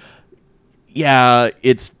like, yeah,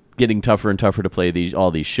 it's getting tougher and tougher to play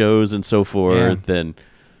all these shows and so forth. Yeah. And,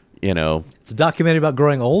 It's a documentary about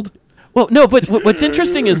growing old. well, no, but what's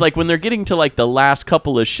interesting is like when they're getting to like the last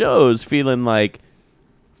couple of shows, feeling like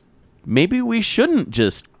maybe we shouldn't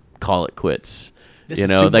just call it quits. This is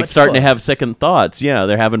too like much starting to fun. have second thoughts. Yeah,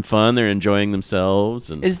 they're having fun. They're enjoying themselves.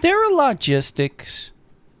 And Is there a logistics?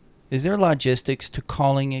 Is there logistics to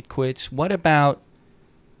calling it quits? What about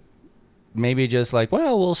maybe just like,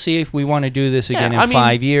 well, we'll see if we want to do this again in I mean-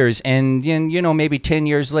 5 years, and then maybe 10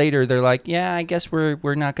 years later they're like, yeah, I guess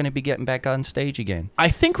we're not going to be getting back on stage again. I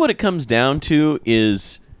think what it comes down to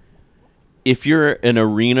is if you're an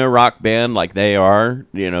arena rock band like they are,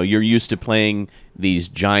 you're used to playing these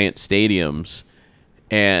giant stadiums,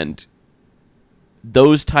 and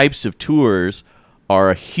those types of tours are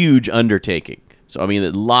a huge undertaking. So, I mean,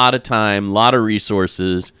 a lot of time, a lot of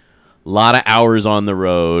resources, a lot of hours on the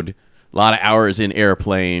road, a lot of hours in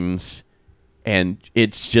airplanes, and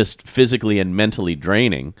it's just physically and mentally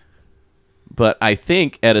draining. But I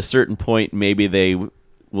think at a certain point, maybe they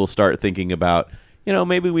will start thinking about,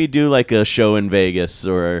 maybe we do like a show in Vegas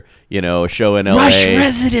or, a show in LA. Rush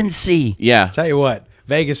Residency. Yeah. Tell you what,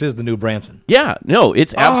 Vegas is the new Branson. Yeah. No,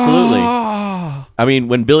 it's absolutely. I mean,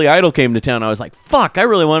 when Billy Idol came to town, I was like, fuck, I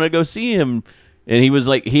really want to go see him. And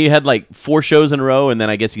he had like 4 shows in a row, and then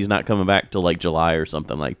I guess he's not coming back till like July or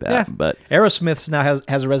something like that. Yeah, But Aerosmith's now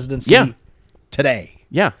has a residency Yeah. today.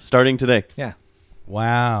 yeah, starting today. Yeah.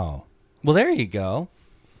 Wow. Well, there you go.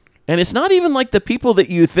 And it's not even like the people that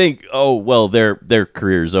you think, oh, well, their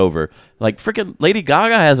career's over. Like freaking Lady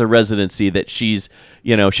Gaga has a residency that she's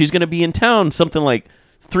going to be in town something like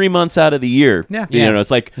 3 months out of the year. Yeah.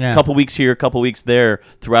 It's like Yeah. a couple weeks here, a couple weeks there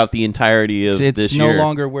throughout the entirety of It's this no year.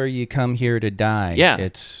 longer where you come here to die. Yeah.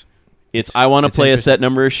 It's I want to it's play a interesting. set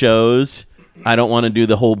number of shows. I don't want to do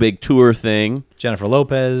the whole big tour thing. Jennifer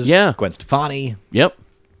Lopez. Yeah. Gwen Stefani. Yep.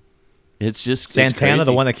 It's just it's Santana, the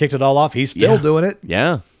crazy. one that kicked it all off. He's still Yeah. doing it.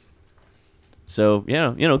 Yeah. So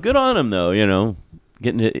good on them though.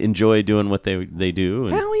 Getting to enjoy doing what they do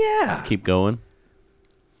and Hell yeah. keep going.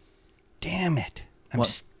 damn it.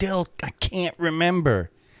 What? I can't remember.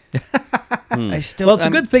 I still. Well, it's a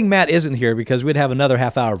I'm- good thing Matt isn't here because we'd have another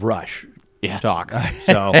half hour of Rush Yes. talk.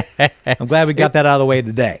 So I'm glad we got that out of the way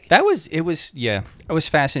today. It was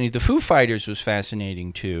fascinating. The Foo Fighters was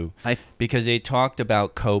fascinating too, because they talked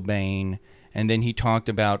about Cobain, and then he talked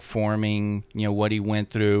about forming, what he went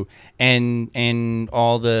through, and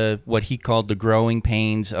all what he called the growing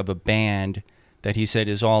pains of a band that he said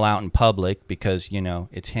is all out in public because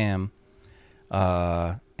it's him,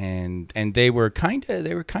 and they were kind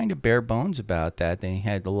of bare bones about that. They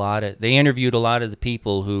had they interviewed a lot of the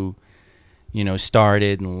people who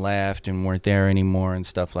started and left and weren't there anymore and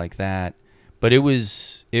stuff like that. But it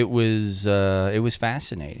was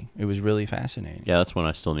fascinating. It was really fascinating. Yeah, that's one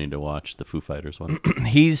I still need to watch, the Foo Fighters one.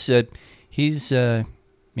 He's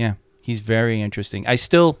very interesting.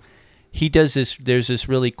 He does this. There's this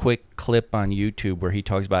really quick clip on YouTube where he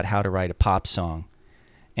talks about how to write a pop song.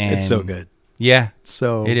 And It's so good. Yeah,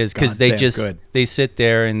 So it is, because goddamn good. they sit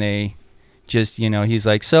there and they just he's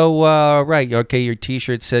like, so right, okay, your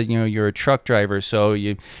T-shirt says you're a truck driver, so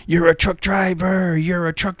you're a truck driver,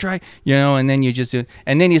 and then you just do,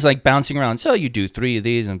 and then he's like bouncing around, so you do 3 of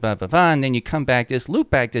these and blah blah blah, and then you come back this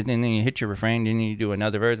loop back this, and then you hit your refrain, and then you do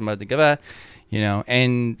another verse, blah, blah, blah,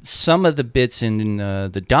 and some of the bits in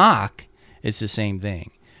the doc, it's the same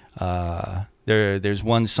thing. There's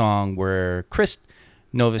one song where Chris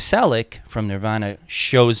Novoselic from Nirvana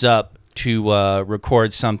shows up to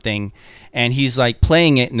record something, and he's like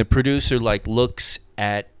playing it, and the producer like looks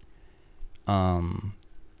at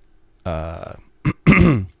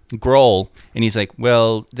Grohl, and he's like,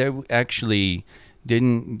 well, there actually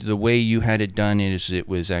didn't, the way you had it done is it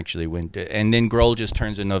was actually when, and then Grohl just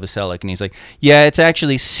turns to Novoselic and he's like, yeah, it's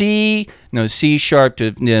actually C sharp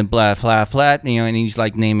to blah blah flat, and he's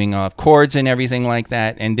like naming off chords and everything like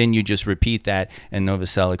that, and then you just repeat that, and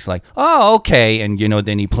Novoselic's like, oh, okay, and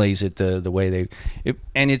then he plays it the way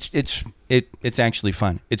it's actually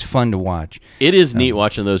fun. It's fun to watch. It is neat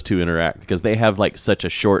watching those two interact because they have like such a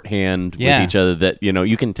shorthand Yeah. with each other that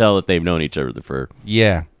you can tell that they've known each other for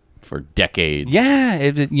decades. Yeah,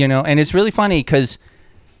 and it's really funny because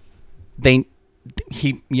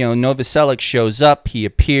Novoselic shows up, he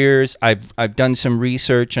appears. I've done some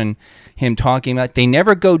research on him talking about. They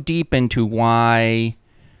never go deep into why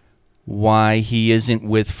he isn't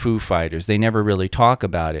with Foo Fighters. They never really talk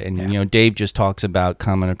about it. And Dave just talks about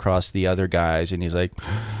coming across the other guys, and he's like,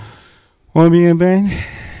 "Want to be in a band?"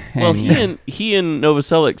 Well, he and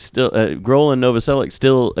Novoselic still, Grohl and Novoselic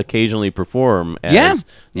still occasionally perform as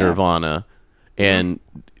Nirvana, and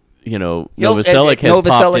Novoselic has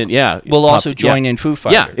popped in. Yeah, will also popped- join yeah. in Foo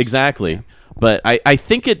Fighters. Yeah, exactly. But I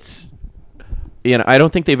think it's, I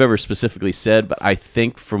don't think they've ever specifically said, but I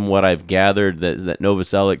think from what I've gathered that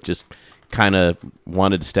Novoselic just kind of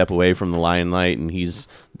wanted to step away from the limelight, and he's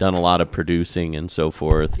done a lot of producing and so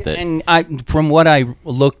forth. And from what I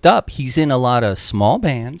looked up, he's in a lot of small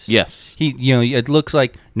bands. Yes. It looks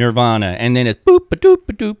like Nirvana, and then it's boop a doop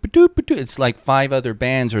a doop a doop a doop. It's like 5 other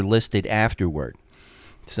bands are listed afterward.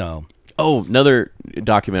 So. Oh, another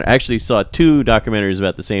documentary. I actually saw 2 documentaries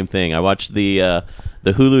about the same thing. I watched the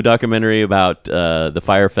Hulu documentary about the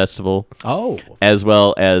Fire Festival. Oh. As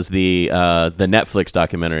well as the Netflix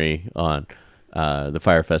documentary on the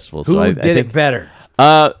Fire Festival. Who So I did think, it better?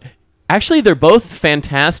 Actually, they're both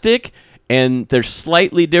fantastic, and there's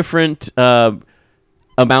slightly different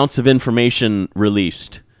amounts of information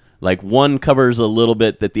released. Like one covers a little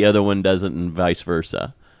bit that the other one doesn't, and vice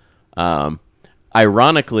versa.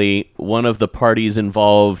 Ironically, one of the parties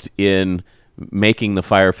involved in making the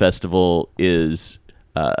Fire Festival is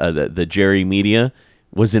the Jerry Media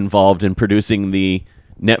was involved in producing the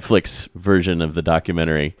Netflix version of the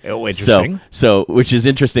documentary. Oh, interesting. So which is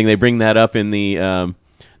interesting. They bring that up in the.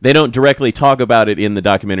 They don't directly talk about it in the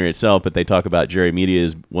documentary itself, but they talk about Jerry Media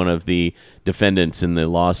as one of the defendants in the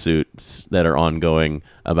lawsuits that are ongoing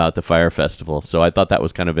about the Fire Festival. So I thought that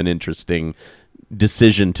was kind of an interesting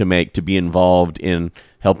decision to make, to be involved in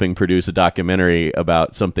helping produce a documentary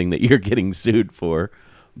about something that you're getting sued for.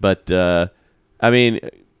 But I mean,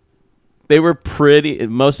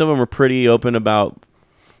 most of them were pretty open about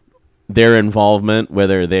their involvement.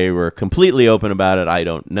 Whether they were completely open about it, I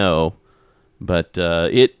don't know. But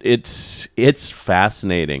it's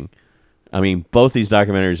fascinating. I mean, both these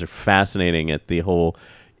documentaries are fascinating at the whole,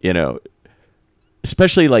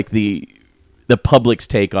 especially like the public's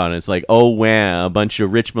take on it. It's like, oh wow, a bunch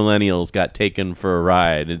of rich millennials got taken for a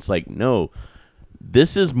ride. It's like, no,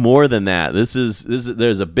 this is more than that. This is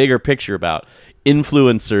there's a bigger picture about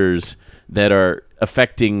influencers that are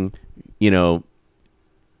affecting, the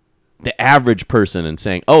average person and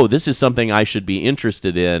saying, oh, this is something I should be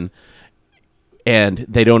interested in. And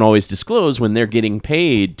they don't always disclose when they're getting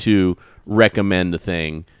paid to recommend a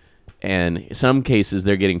thing. And in some cases,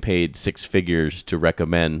 they're getting paid 6 figures to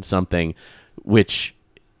recommend something, which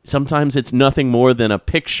sometimes it's nothing more than a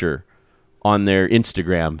picture on their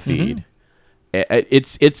Instagram feed.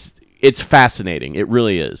 Mm-hmm. It's fascinating. It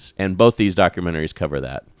really is. And both these documentaries cover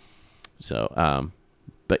that. So,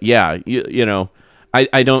 but yeah,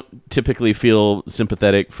 I don't typically feel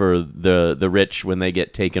sympathetic for the rich when they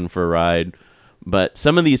get taken for a ride. But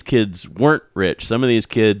some of these kids weren't rich. Some of these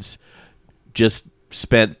kids just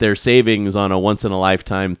spent their savings on a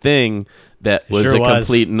once-in-a-lifetime thing that was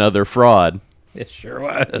complete and utter fraud. It sure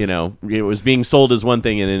was. It was being sold as one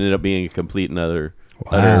thing and it ended up being a complete and utter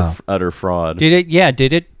fraud. Did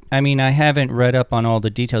it? I mean, I haven't read up on all the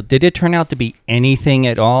details. Did it turn out to be anything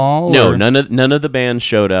at all? No, none of the bands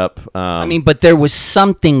showed up. But there was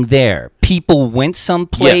something there. People went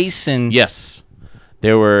someplace and... Yes.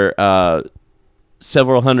 There were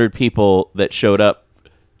several hundred people that showed up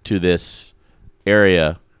to this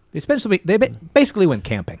area. They basically went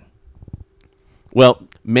camping. Well,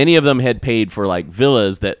 many of them had paid for like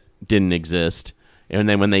villas that didn't exist, and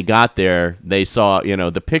then when they got there, they saw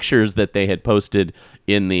the pictures that they had posted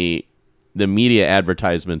in the media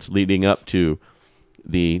advertisements leading up to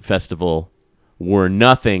the festival were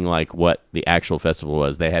nothing like what the actual festival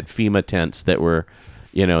was. They had FEMA tents that were,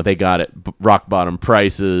 they got at rock bottom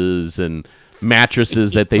prices and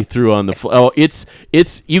mattresses that they threw on the floor. Oh, it's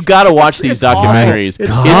you got to watch these documentaries.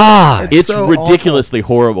 It's so ridiculously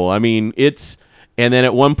horrible. I mean, and then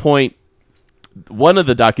at one point, one of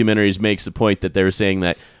the documentaries makes the point that they were saying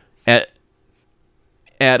that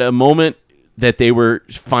at a moment that they were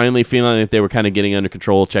finally feeling that they were kind of getting under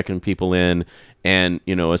control, checking people in and,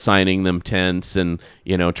 assigning them tents and,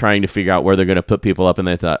 trying to figure out where they're going to put people up. And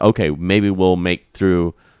they thought, okay, maybe we'll make it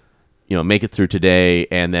through today,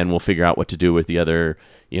 and then we'll figure out what to do with the other,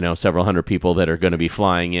 several hundred people that are going to be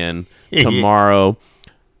flying in tomorrow.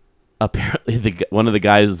 Apparently, one of the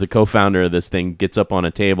guys, the co-founder of this thing, gets up on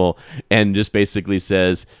a table and just basically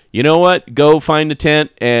says, you know what, go find a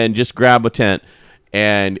tent and just grab a tent.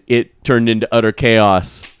 And it turned into utter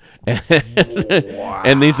chaos.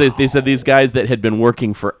 And they said these guys that had been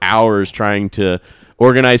working for hours trying to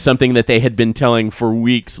organize something that they had been telling for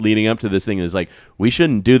weeks leading up to this thing is like, we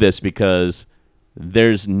shouldn't do this because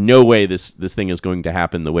there's no way this thing is going to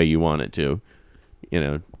happen the way you want it to,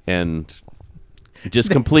 and just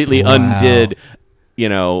completely undid,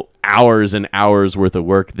 hours and hours worth of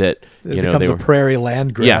work that it becomes a prairie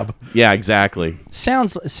land grab. Yeah, exactly.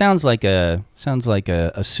 Sounds like a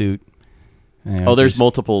suit. There's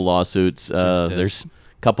multiple lawsuits. There's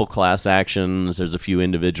couple class actions. There's a few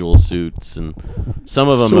individual suits, and some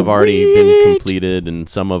of them have already been completed, and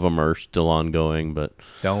some of them are still ongoing. But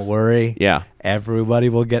Don't worry. yeah, Everybody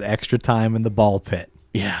will get extra time in the ball pit.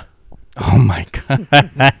 yeah. Oh my god.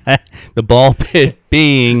 The ball pit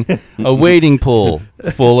being a wading pool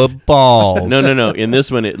full of balls. No. In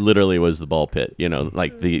this one, it literally was the ball pit. You know,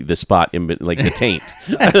 like the spot in like the taint.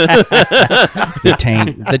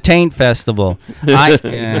 The taint festival.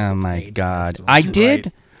 Oh my god. I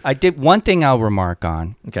did one thing I'll remark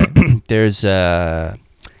on. Okay. There's what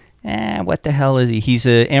the hell is he? He's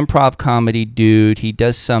an improv comedy dude. He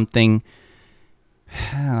does something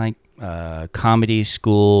like comedy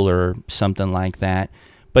school or something like that.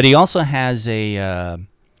 But he also has a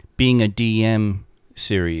Being a DM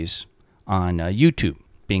series on YouTube,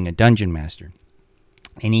 Being a Dungeon Master.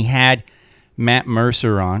 And he had Matt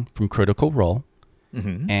Mercer on from Critical Role.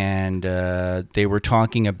 And they were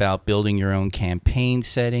talking about building your own campaign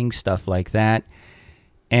setting, stuff like that.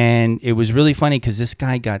 And it was really funny because this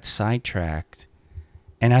guy got sidetracked.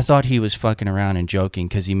 And I thought he was fucking around and joking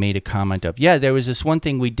because he made a comment of, yeah, there was this one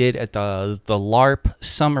thing we did at the LARP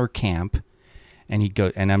summer camp. And he'd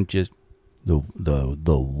go, and I'm just, the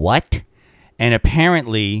what? And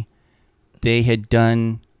apparently they had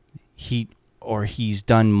done, he's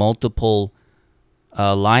done multiple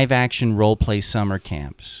live action role play summer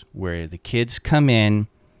camps where the kids come in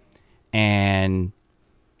and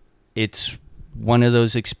it's one of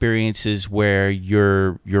those experiences where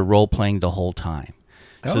you're role playing the whole time.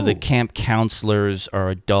 So the camp counselors are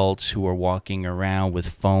adults who are walking around with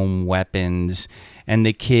foam weapons, and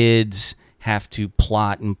the kids have to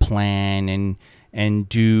plot and plan and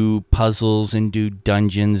do puzzles and do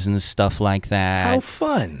dungeons and stuff like that. How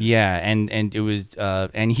fun. Yeah, and it was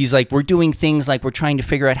and he's like, we're doing things like we're trying to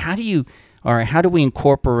figure out how do we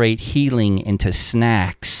incorporate healing into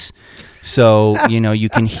snacks. So, you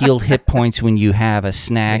can heal hit points when you have a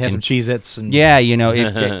snack. And have some Cheez-Its. And yeah,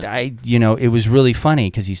 it was really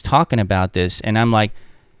funny because he's talking about this, and I'm like,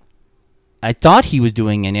 I thought he was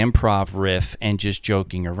doing an improv riff and just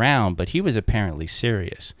joking around, but he was apparently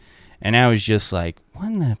serious. And I was just like,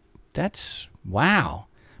 that's wow.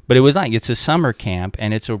 But it was like, it's a summer camp,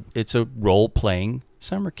 and it's a role-playing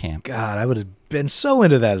summer camp. God, I would have been so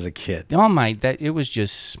into that as a kid. Oh my, it was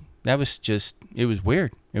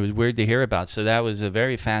weird. It was weird to hear about. So that was a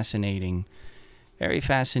very fascinating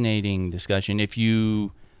discussion. If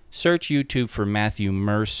you search YouTube for Matthew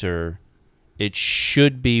Mercer, it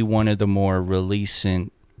should be one of the more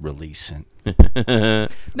releasant. No, I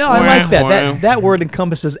like that. That word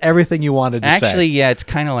encompasses everything you wanted to say. Actually, yeah, it's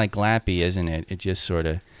kind of like Lappy, isn't it? It just sort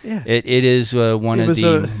of. Yeah. It is one of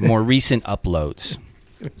the more recent uploads.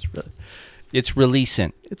 It's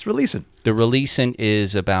releasant. It's releasant. The releasant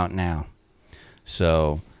is about now.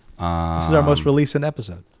 So. This is our most releasant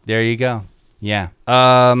episode. There you go. Yeah.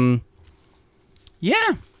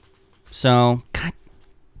 Yeah. So, God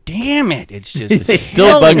damn it. It's just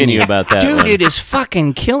Still bugging you about that Dude, one. it is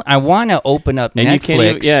fucking killing. I want to open up And Netflix you can't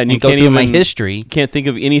even, and you go can't through even, my history. You can't think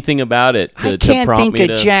of anything about it I to can't prompt think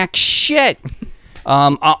me of to. jack shit.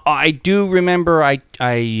 I do remember I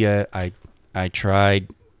tried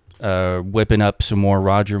whipping up some more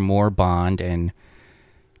Roger Moore Bond, and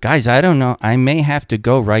guys, I don't know. I may have to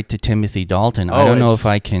go right to Timothy Dalton. I don't know if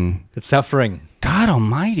I can. It's suffering. God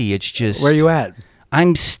almighty, it's just. Where are you at?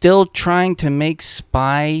 I'm still trying to make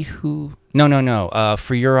Spy Who. No.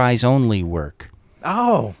 For Your Eyes Only work.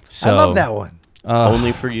 Oh, So- I love that one.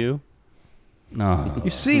 Only for you. No. You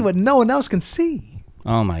see what no one else can see.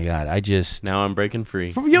 Oh my God, I just. Now I'm breaking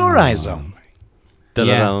free. From your eyes only.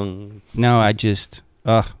 Da-da-dum. No, I just.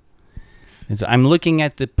 I'm looking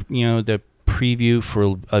at the preview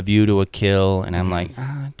for A View to a Kill, and I'm like,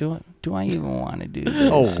 do I even want to do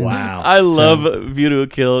this? Oh, wow. I love View to a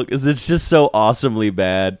Kill because it's just so awesomely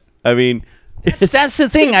bad. I mean, That's the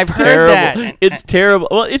thing. I've heard terrible. that. It's terrible.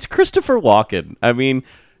 Well, it's Christopher Walken. I mean,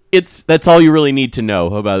 that's all you really need to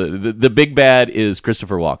know about it. The big bad is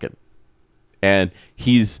Christopher Walken, and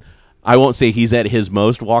I won't say he's at his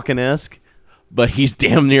most Walken-esque, but he's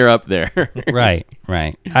damn near up there. Right.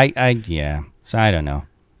 Yeah. So I don't know.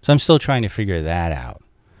 So I'm still trying to figure that out.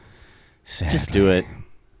 Sadly. Just do it.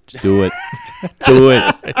 Just do it. Do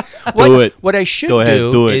it. Do it. What I should Go ahead,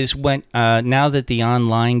 do it. is when now that the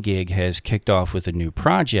online gig has kicked off with a new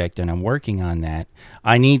project and I'm working on that,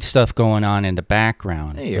 I need stuff going on in the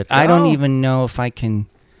background. There you But I don't go. even know if I can.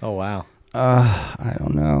 Oh, wow. I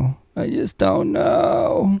don't know. I just don't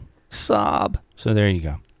know. Sob. So there you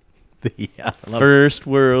go. Yeah, I love First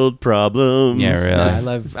world problems. Yeah,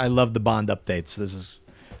 really. I love the Bond updates. This is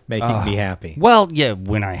making me happy. Well, yeah,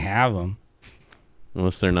 when I have them.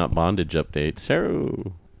 Unless they're not bondage updates.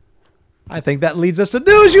 So, I think that leads us to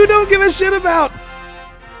news you don't give a shit about.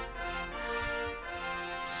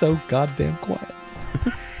 It's so goddamn quiet.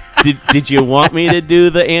 did you want me to do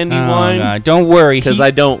the Andy wine? God, don't worry, Because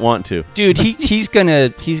I don't want to. dude, he's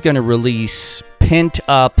gonna release Pent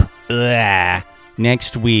Up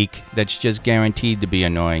next week. That's just guaranteed to be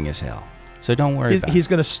annoying as hell. So don't worry about He's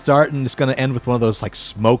going to start and it's going to end with one of those like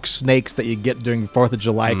smoke snakes that you get during 4th of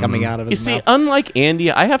July coming out of You his see, mouth. unlike Andy,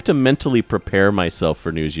 I have to mentally prepare myself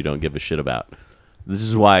for news you don't give a shit about. This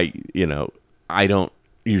is why, I don't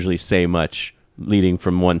usually say much leading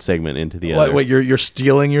from one segment into the other. What, you're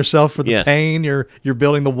stealing yourself for the Yes. pain? You're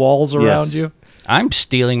building the walls around Yes. you? I'm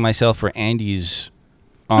stealing myself for Andy's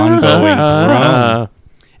ongoing groan.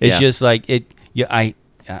 It's Yeah. just like it. Yeah,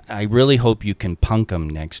 I really hope you can punk him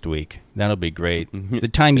next week. That'll be great. The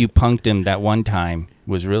time you punked him that one time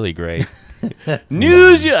was really great.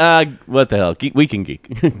 News you... what the hell? We can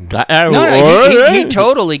geek. No, he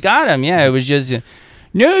totally got him. Yeah, it was just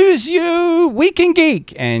news you we can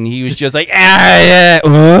geek, and he was just like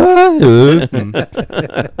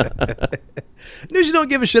News you don't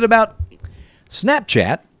give a shit about.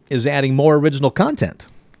 Snapchat is adding more original content.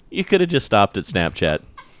 You could have just stopped at Snapchat.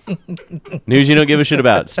 News you don't give a shit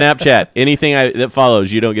about. Snapchat. Anything that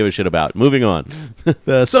follows you don't give a shit about. Moving on.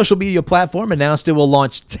 The social media platform announced it will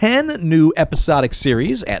launch 10 new episodic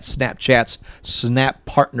series at Snapchat's Snap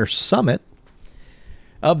Partner Summit.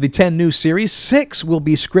 Of the 10 new series, 6 will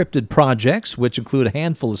be scripted projects, which include a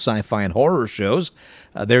handful of sci-fi and horror shows.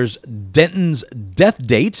 There's Denton's Death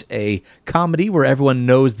Date, a comedy where everyone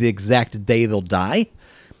knows the exact day they'll die.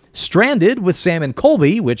 Stranded with Sam and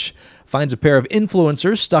Colby, which finds a pair of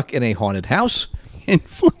influencers stuck in a haunted house.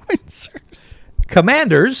 influencer.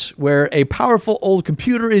 Commanders, where a powerful old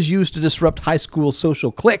computer is used to disrupt high school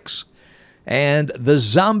social cliques. And the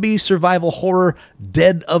zombie survival horror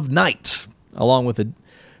Dead of Night. Along with the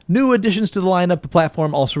new additions to the lineup, the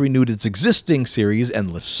platform also renewed its existing series,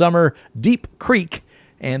 Endless Summer, Deep Creek,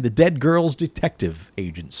 and the Dead Girls Detective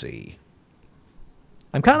Agency.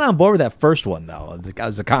 I'm kind of on board with that first one, though,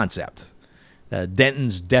 as a concept.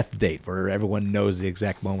 Denton's Death Date, where everyone knows the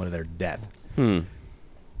exact moment of their death. I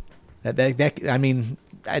mean,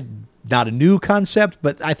 not a new concept,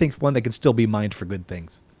 but I think one that can still be mined for good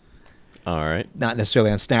things. All right. Not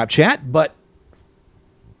necessarily on Snapchat, but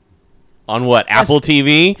On what? Apple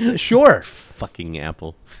TV? sure. Fucking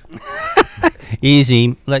Apple.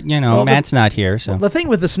 Easy. Well, Matt's not here, so The thing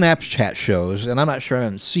with the Snapchat shows, and I'm not sure I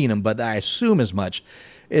haven't seen them, but I assume as much,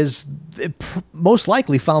 is it most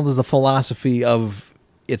likely follows the philosophy of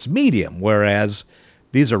its medium, whereas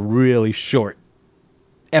these are really short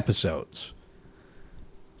episodes.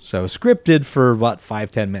 So scripted for,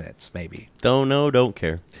 5-10 minutes, maybe. Don't know, don't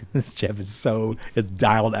care. This Jeff is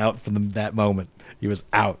dialed out from that moment. He was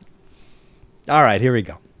out. All right, here we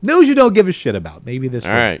go. News you don't give a shit about. Maybe this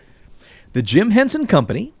All week. right. The Jim Henson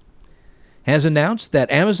Company has announced that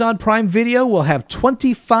Amazon Prime Video will have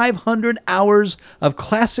 2,500 hours of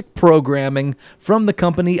classic programming from the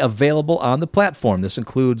company available on the platform. This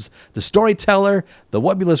includes The Storyteller, The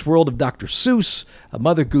Webulous World of Dr. Seuss,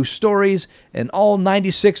 Mother Goose Stories, and all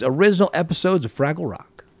 96 original episodes of Fraggle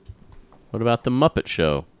Rock. What about The Muppet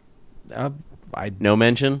Show? No No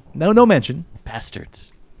mention? mention.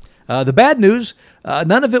 Bastards. The bad news,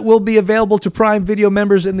 none of it will be available to Prime Video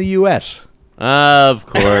members in the U.S. Of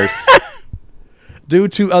course. Due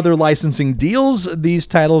to other licensing deals, these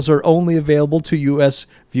titles are only available to U.S.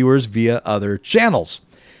 viewers via other channels.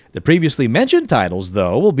 The previously mentioned titles,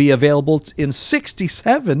 though, will be available in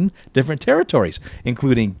 67 different territories,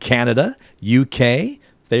 including Canada, UK,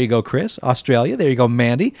 there you go, Chris, Australia, there you go,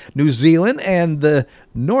 Mandy, New Zealand, and the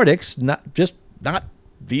Nordics, not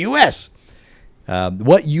the U.S.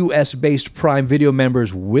 What U.S.-based Prime Video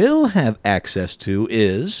members will have access to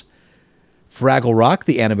is Fraggle Rock,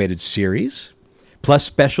 the animated series, plus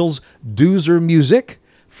specials Doozer Music,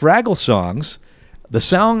 Fraggle Songs, The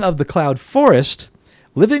Song of the Cloud Forest,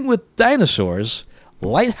 Living with Dinosaurs,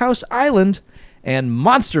 Lighthouse Island, and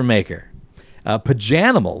Monster Maker.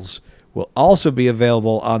 Pajanimals will also be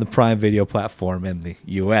available on the Prime Video platform in the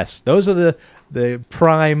U.S. Those are the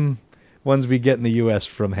Prime ones we get in the U.S.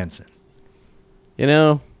 from Henson.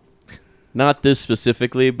 Not this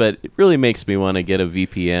specifically, but it really makes me want to get a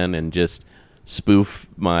VPN and just spoof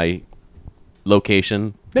my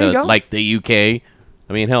location There you to, go. like, the UK.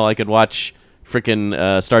 I mean, hell, I could watch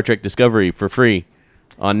frickin' Star Trek Discovery for free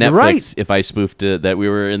on You're Netflix right. if I spoofed that we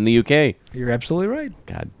were in the UK. You're absolutely right.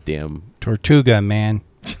 God damn. Tortuga, man.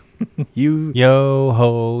 You Yo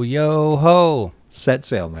ho, yo ho. set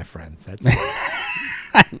sail, my friend. Set sail.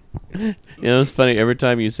 You know, it's funny. Every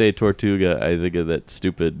time you say Tortuga, I think of that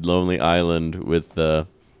stupid Lonely Island with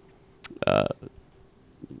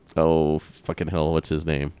oh fucking hell, what's his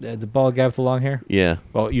name? The bald guy with the long hair. Yeah,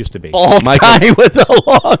 Well, it used to be. Bald Michael- guy with a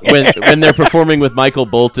long when they're performing with Michael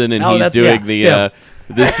Bolton and Oh, he's that's- doing yeah, the.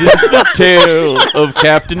 This is the tale of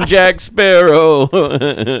Captain Jack Sparrow.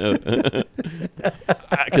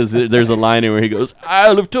 Because there's a line in where he goes,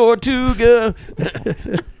 Isle of Tortuga.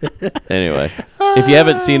 Anyway, if you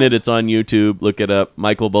haven't seen it, it's on YouTube. Look it up.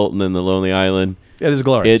 Michael Bolton and the Lonely Island. It is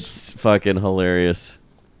glorious. It's fucking hilarious.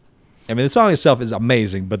 I mean, the song itself is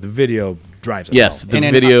amazing, but the video drives it Yes, home. the And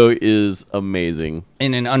an- video is amazing.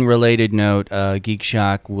 In an unrelated note, Geek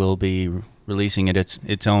Shock will be releasing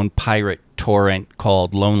its own pirate torrent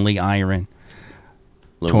called Lonely Iron.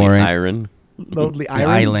 Lonely Torrent. Iron. Lonely The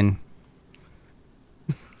Island. Island.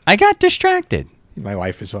 I got distracted. My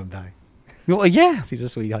wife is one dying. Well, yeah. She's a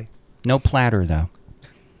sweetheart. No platter, though.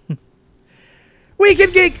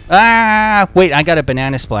 Weekend Geek. Ah, wait, I got a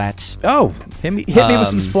banana splats. Oh, hit me with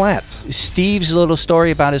some splats. Steve's little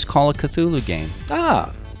story about his Call of Cthulhu game.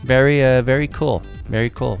 Ah, Very cool. Very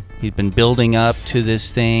cool. He's been building up to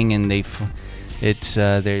this thing, and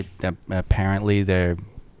apparently the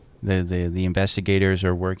investigators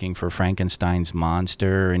are working for Frankenstein's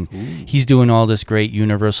monster, and he's doing all this great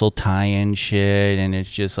Universal tie-in shit, and it's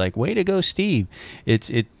just like, way to go, Steve.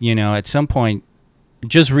 At some point,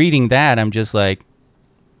 just reading that, I'm just like,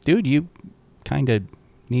 dude, you kind of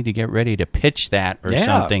need to get ready to pitch that or Yeah.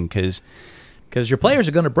 something, because your players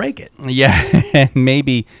are going to break it. yeah,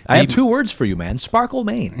 maybe. I have two words for you, man. Sparkle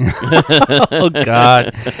Maine. Oh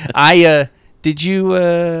God, did you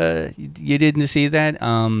didn't see that?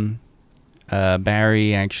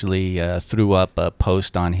 Barry actually threw up a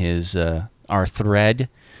post on his our thread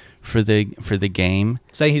for the game.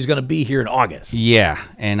 Saying he's going to be here in August Yeah,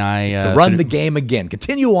 and I to run the game again.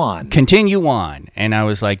 Continue on. continue on, and I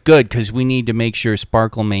was like, good, because we need to make sure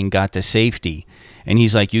Sparkle Maine got to safety. And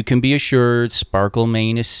he's like, you can be assured Sparkle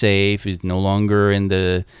Maine is safe. Is no longer in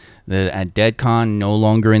the at DeadCon, no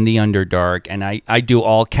longer in the Underdark. And I do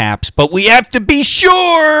all caps, but we have to be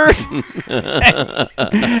sure.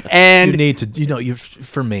 And You need to,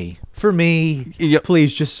 for me, Yep.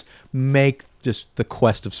 please just make just the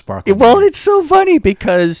quest of Sparkle. well, Maine. it's so funny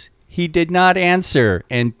because he did not answer,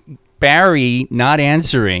 and Barry not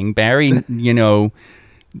answering,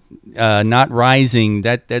 not rising,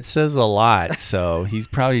 that says a lot. So he's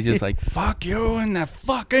probably just like, fuck you and that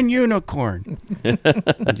fucking unicorn.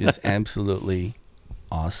 Just absolutely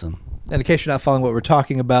awesome. And in case you're not following what we're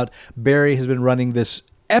talking about, Barry has been running this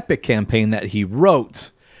epic campaign that he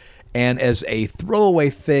wrote, and as a throwaway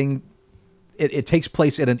thing, it takes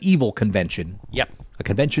place at an evil convention. Yep. A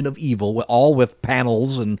convention of evil, all with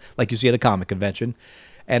panels and like you see at a comic convention.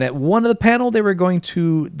 And at one of the panel, the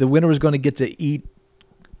winner was going to get to eat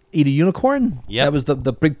a unicorn. Yep. That was the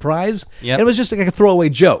big prize. Yep. And it was just like a throwaway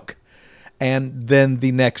joke. And then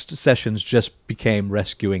the next sessions just became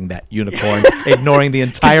rescuing that unicorn, ignoring the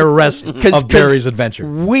entire rest of Barry's adventure.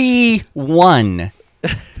 We won.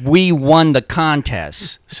 We won the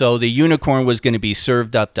contest. So the unicorn was going to be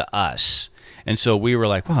served up to us. And so we were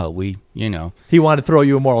like, well, He wanted to throw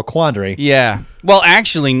you a moral quandary. Yeah. Well,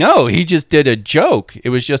 actually, no. He just did a joke. It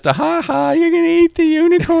was just a ha-ha, you're going to eat the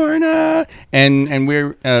unicorn. And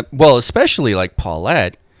we're, especially like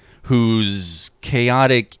Paulette, whose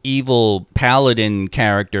chaotic, evil paladin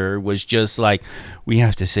character was just like, we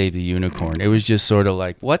have to save the unicorn. It was just sort of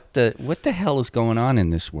like, what the hell is going on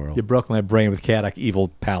in this world? You broke my brain with chaotic evil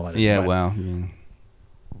paladin. Yeah, but- well. Yeah.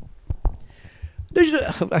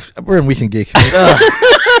 We're in Weekend Geek.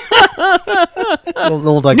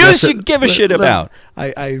 News you give a shit about.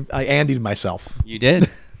 I Andy'd myself. You did?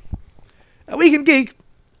 Weekend Geek.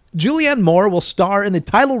 Julianne Moore will star in the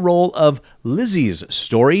title role of Lizzie's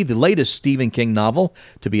Story, the latest Stephen King novel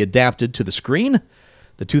to be adapted to the screen.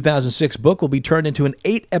 The 2006 book will be turned into an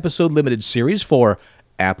 8-episode limited series for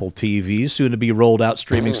Apple TV's soon-to-be rolled-out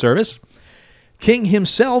streaming service. King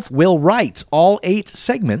himself will write all 8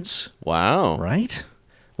 segments, Wow. right?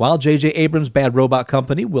 While J.J. Abrams' Bad Robot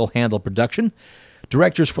Company will handle production.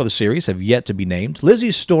 Directors for the series have yet to be named.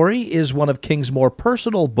 Lizzie's Story is one of King's more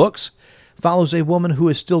personal books. Follows a woman who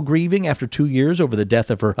is still grieving after 2 years over the death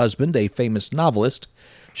of her husband, a famous novelist.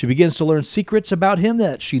 She begins to learn secrets about him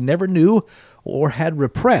that she never knew or had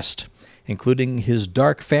repressed, including his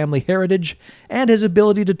dark family heritage and his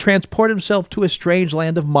ability to transport himself to a strange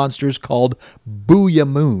land of monsters called Booyah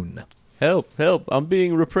Moon. Help, I'm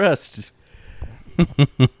being repressed.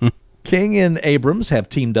 King and Abrams have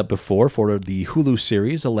teamed up before for the Hulu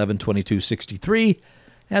series 11/22/63,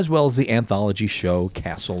 as well as the anthology show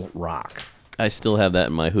Castle Rock. I still have that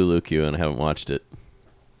in my Hulu queue, and I haven't watched it.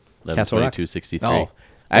 Castle Rock? 11/22/63. Oh.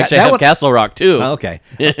 I actually That have one- Castle Rock too. Oh, okay.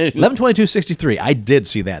 11/22/63. I did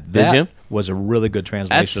see that. That you? was a really good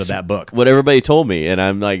translation of that book. What everybody told me, and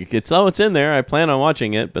I'm like, it's in there. I plan on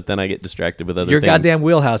watching it, but then I get distracted with other Your things. goddamn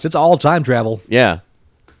wheelhouse. It's all time travel. Yeah,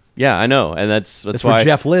 I know, and that's That's why where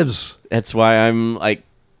Jeff lives. That's why I'm like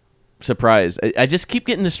surprised. I just keep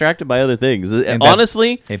getting distracted by other things. Ain't that-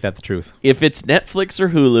 Honestly, Ain't that the truth? if it's Netflix or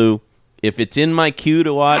Hulu, if it's in my queue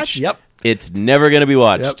to watch, Yep. it's never going to be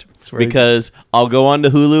watched. Yep. It's very- Because I'll go on to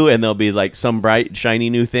Hulu and there'll be like some bright, shiny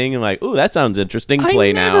new thing, and like, ooh, that sounds interesting. Play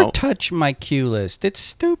I never now. touch my queue list. It's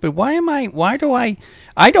stupid. Why do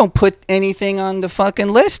I don't put anything on the fucking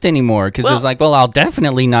list anymore because Well- it's like, well, I'll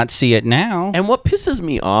definitely not see it now. And what pisses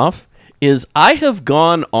me off is I have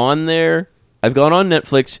gone on there. I've gone on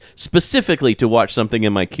Netflix specifically to watch something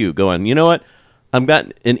in my queue. Going, you know what? I've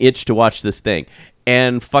got an itch to watch this thing.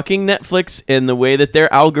 And fucking Netflix and the way that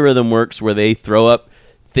their algorithm works, where they throw up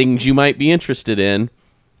things you might be interested in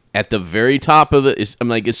at the very top of it. I'm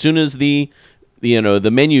like, as soon as the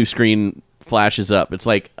menu screen flashes up, it's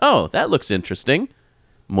like, oh, that looks interesting.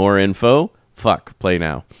 More info. Fuck, play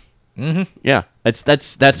now. Mm-hmm. Yeah, that's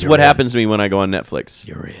what in. happens to me when I go on Netflix.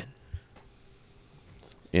 You're in.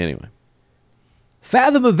 Anyway,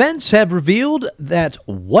 Fathom Events have revealed that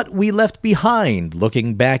What We Left Behind,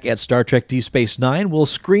 looking back at Star Trek Deep Space Nine, will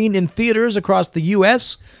screen in theaters across the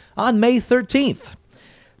U.S. on May 13th.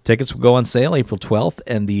 Tickets will go on sale April 12th,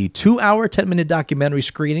 and the 2-hour, 10-minute documentary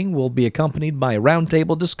screening will be accompanied by a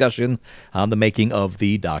roundtable discussion on the making of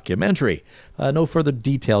the documentary. No further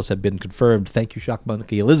details have been confirmed. Thank you, Shock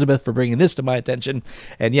Monkey Elizabeth, for bringing this to my attention.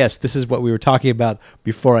 And yes, this is what we were talking about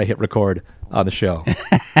before I hit record on the show.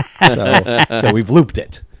 So we've looped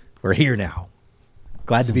it. We're here now.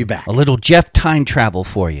 Glad to be back. A little Jeff time travel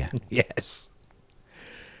for you. Yes.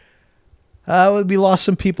 We lost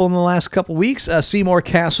some people in the last couple weeks. Seymour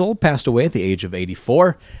Castle passed away at the age of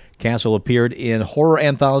 84. Castle appeared in horror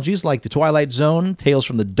anthologies like The Twilight Zone, Tales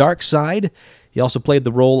from the Dark Side. He also played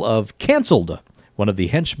the role of Cancelled, one of the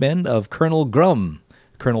henchmen of Colonel Gum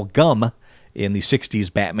in the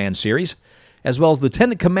 60s Batman series, as well as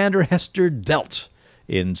Lieutenant Commander Hester Delt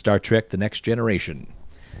in Star Trek The Next Generation.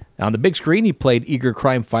 On the big screen, he played eager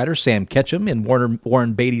crime fighter Sam Ketchum in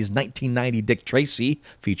Warren Beatty's 1990 Dick Tracy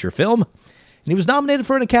feature film. And he was nominated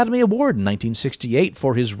for an Academy Award in 1968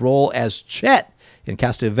 for his role as Chet in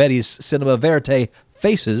Cassavetes' Cinema Verite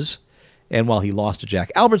Faces. And while he lost to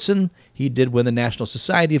Jack Albertson, he did win the National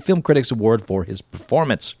Society of Film Critics Award for his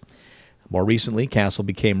performance. More recently, Castle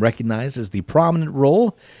became recognized as the prominent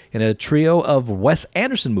role in a trio of Wes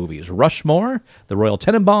Anderson movies, Rushmore, The Royal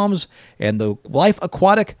Tenenbaums, and The Life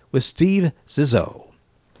Aquatic with Steve Zissou.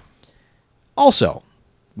 Also,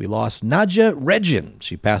 we lost Nadja Regin.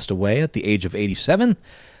 She passed away at the age of 87.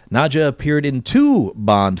 Nadja appeared in 2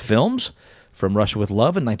 Bond films, From Russia with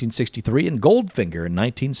Love in 1963 and Goldfinger in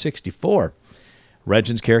 1964.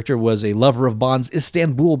 Regin's character was a lover of Bond's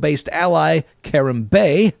Istanbul-based ally, Kerim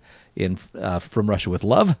Bey, in From Russia with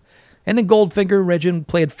Love. And in Goldfinger, Regin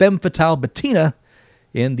played femme fatale Bettina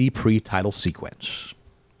in the pre-title sequence.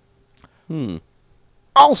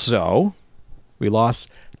 Also, we lost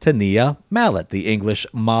Tania Mallet, the English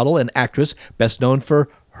model and actress best known for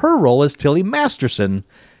her role as Tilly Masterson,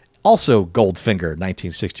 also Goldfinger,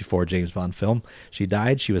 1964 James Bond film. She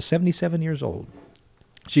died. She was 77 years old.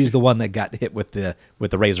 She's the one that got hit with the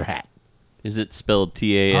razor hat. is it spelled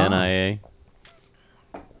Tania?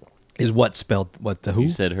 Is what spelled what the who?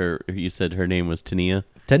 You said her name was Tania.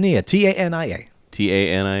 Tania, Tania.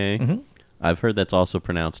 Tania. Mm-hmm. I've heard that's also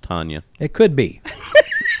pronounced Tanya. It could be.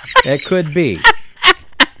 It could be.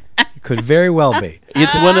 It could very well be.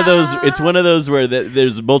 It's one of those where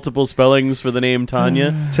there's multiple spellings for the name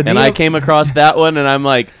Tanya, Tania- and I came across that one, and I'm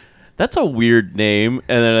like, that's a weird name,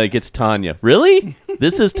 and then like it's Tanya. Really?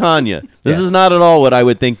 This is Tanya. This Yes. is not at all what I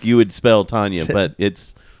would think you would spell Tanya, but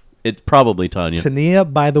it's probably Tanya. Tania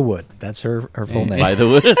by the Wood. That's her full name. By the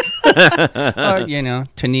way,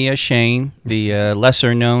 Tania Shane, the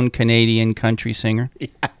lesser-known Canadian country singer.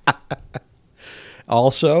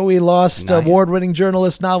 Also, we lost award-winning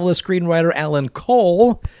journalist, novelist, screenwriter Alan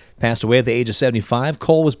Cole. Passed away at the age of 75.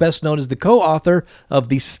 Cole was best known as the co-author of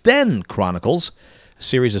the Sten Chronicles, a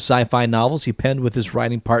series of sci-fi novels he penned with his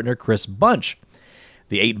writing partner Chris Bunch.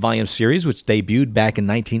 The 8-volume series, which debuted back in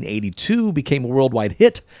 1982, became a worldwide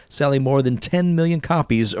hit, selling more than 10 million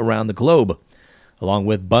copies around the globe. Along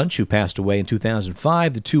with Bunch, who passed away in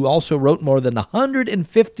 2005, the two also wrote more than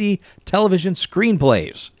 150 television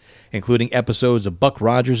screenplays, including episodes of Buck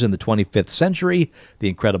Rogers in the 25th Century, The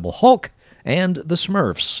Incredible Hulk, and The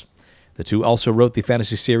Smurfs. The two also wrote the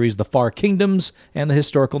fantasy series The Far Kingdoms and the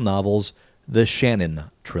historical novels The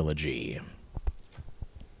Shannon Trilogy.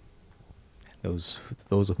 Those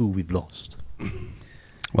are who we've lost.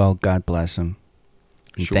 Well, God bless him.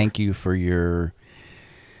 And Sure. thank you for your,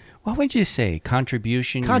 what would you say,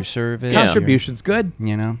 contribution, your service? Contribution's good.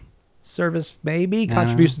 You know? Service, maybe.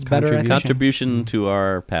 Contribution's better. contribution. Contribution to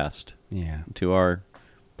our past, Yeah. to our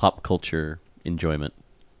pop culture enjoyment.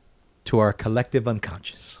 To our collective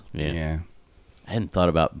unconscious. Yeah. I hadn't thought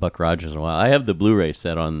about Buck Rogers in a while. I have the Blu-ray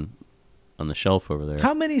set on the shelf over there.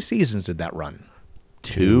 How many seasons did that run?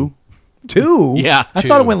 2? 2? Yeah, I 2.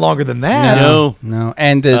 thought it went longer than that. No. No.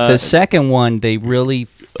 And the second one, they really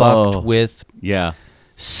fucked with Yeah.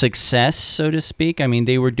 success, so to speak. I mean,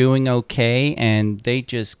 they were doing okay, and they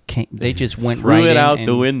just went Threw right it in out and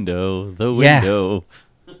the window. The Yeah. window.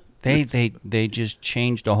 They just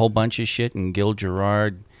changed a whole bunch of shit, and Gil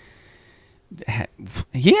Gerard,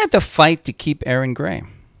 he had to fight to keep Aaron Gray.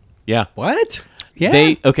 Yeah. What?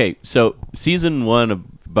 Yeah. So season 1 of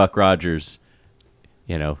Buck Rogers,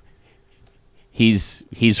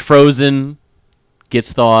 he's frozen,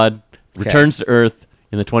 gets thawed, returns to Earth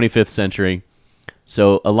in the 25th century.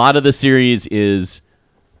 So a lot of the series is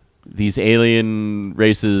these alien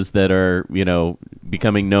races that are,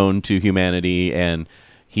 becoming known to humanity, and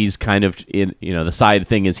he's kind of in, the side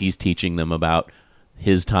thing is he's teaching them about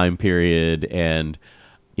his time period, and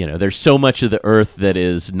there's so much of the Earth that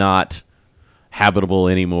is not habitable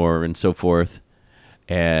anymore and so forth.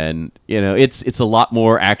 And it's a lot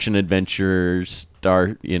more action adventure,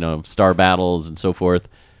 star battles and so forth.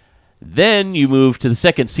 Then you move to the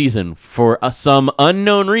second season. For some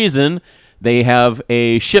unknown reason, they have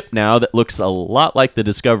a ship now that looks a lot like the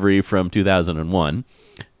Discovery from 2001,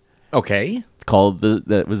 Okay. called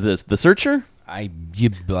the Searcher.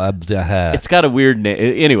 It's It's got a weird name.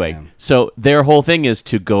 Anyway, so their whole thing is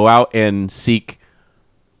to go out and seek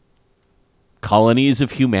colonies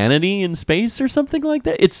of humanity in space or something like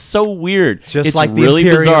that. It's so weird. Just it's like the really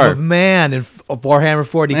Imperium bizarre. of Man in Warhammer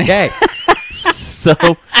 40K.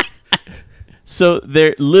 So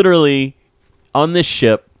they're literally on this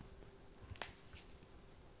ship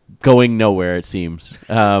going nowhere, it seems.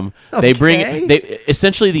 They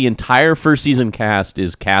essentially the entire first season cast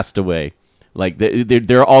is cast away. Like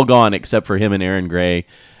they're all gone except for him and Aaron Gray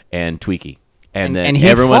and Tweaky. And then he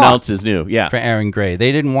everyone fought else is new. Yeah. for Aaron Gray.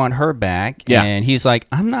 They didn't want her back, Yeah. and he's like,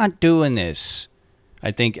 "I'm not doing this."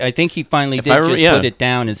 I think he finally If I did re- just yeah. put it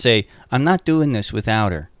down and say, "I'm not doing this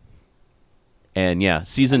without her." And yeah,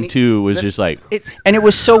 season 2 was just like And it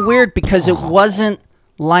was so weird because it wasn't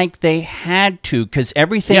like they had to, because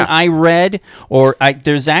everything Yeah. I read,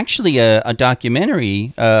 there's actually a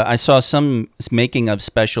documentary, I saw some making of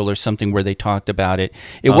special or something where they talked about it.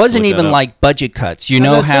 It I'll have to wasn't look that even up. like budget cuts. You I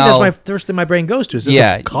know was gonna say, how... that's my first thing my brain goes to. Is this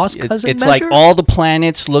a cost cousin it's measure? like all the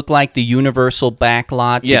planets look like the Universal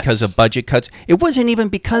backlot Yes. because of budget cuts. It wasn't even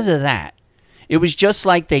because of that. It was just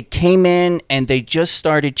like they came in and they just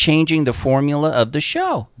started changing the formula of the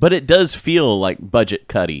show. But it does feel like budget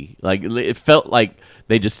cutty. Like it felt like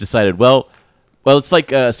they just decided, well, it's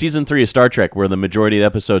like season 3 of Star Trek, where the majority of the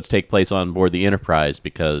episodes take place on board the Enterprise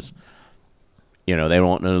because they don't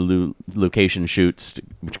want no location shoots,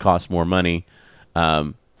 which cost more money.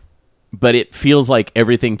 But it feels like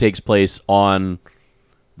everything takes place on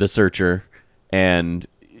the Searcher, and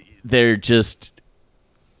they're just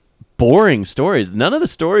boring stories. None of the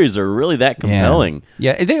stories are really that compelling.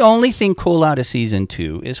 Yeah, the only thing cool out of season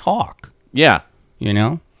 2 is Hawk. Yeah. You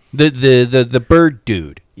know, the bird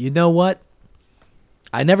dude. You know what?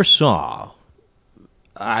 I never saw.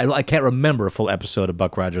 I can't remember a full episode of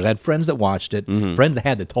Buck Rogers. I had friends that watched it, friends that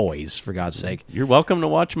had the toys, for God's sake. You're welcome to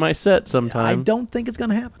watch my set I sometime. don't think it's going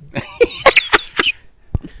to happen.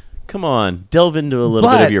 Come on, delve into a little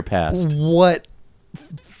bit of your past. What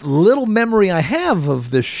little memory I have of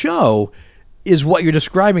the show is what you're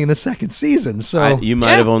describing in the second season. So You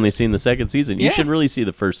might have only seen the second season. You Yeah. should really see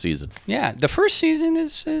the first season. Yeah, the first season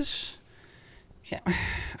is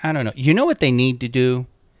I don't know. You know what they need to do?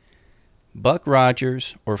 Buck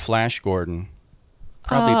Rogers or Flash Gordon.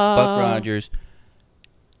 Probably Buck Rogers.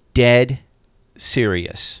 Dead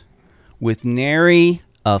serious. With nary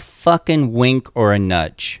a fucking wink or a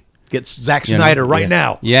nudge. get Zack You know? Snyder right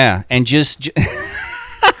now. Yeah, and just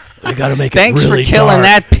We got to make thanks for killing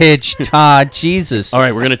that pitch, Todd. Jesus. All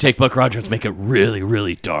right, we're gonna take Buck Rogers, make it really,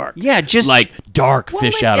 really dark. Yeah, just like dark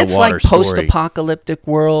fish out of it's water like story. post-apocalyptic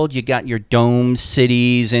world. You got your dome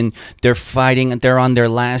cities, and they're fighting. They're on their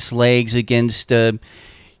last legs against alien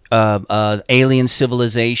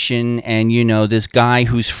civilization, and this guy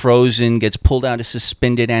who's frozen gets pulled out of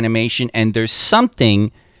suspended animation, and there's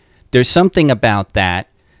something about that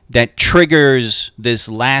that triggers this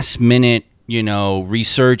last minute,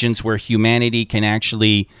 resurgence where humanity can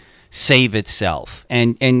actually save itself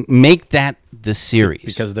and make that the series.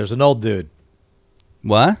 Because there's an old dude.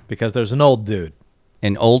 What? Because there's an old dude.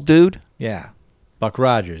 An old dude? Yeah. Buck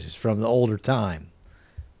Rogers is from the older time.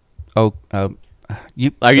 Oh,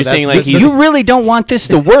 you Are you So saying that's- like you really don't want this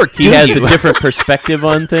to work, he do has you? a different perspective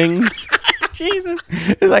on things? Jesus.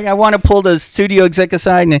 It's like I want to pull the studio exec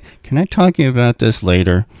aside and can I talk to you about this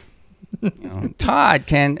later? Todd,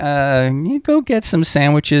 can you go get some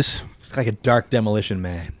sandwiches? It's like a dark Demolition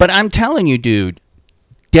Man. But I'm telling you, dude,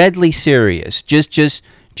 deadly serious. Just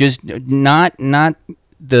not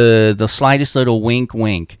the slightest little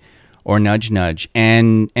wink or nudge.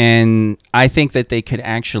 And I think that they could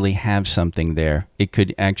actually have something there. It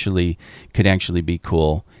could actually be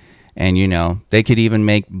cool. And they could even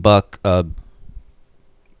make Buck a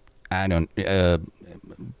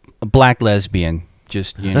black lesbian.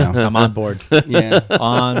 Just I'm on board. yeah.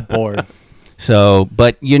 On board. So,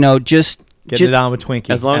 but just Getting it on with Twinkie.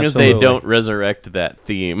 As long as they Absolutely. don't resurrect that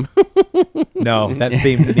theme. No, that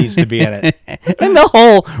theme needs to be in it. and the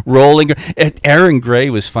whole rolling. Aaron Gray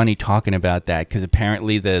was funny talking about that because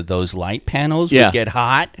apparently those light panels Yeah. would get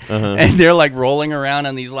hot, and they're like rolling around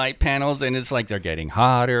on these light panels, and it's like they're getting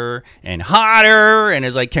hotter and hotter, and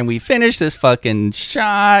it's like, can we finish this fucking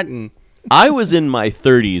shot? And I was in my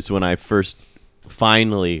 30s when I first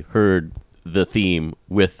finally heard the theme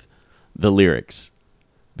with the lyrics,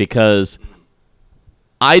 because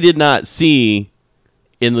I did not see,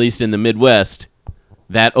 at least in the Midwest,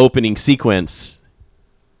 that opening sequence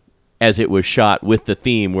as it was shot with the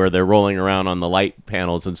theme where they're rolling around on the light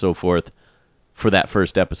panels and so forth for that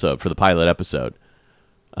first episode, for the pilot episode.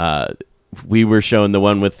 We were shown the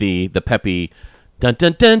one with the peppy dun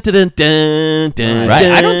dun dun dun dun dun dun. right,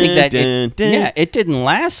 I don't think that. dun, dun. It didn't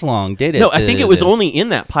last long, did it? No, I think it was only in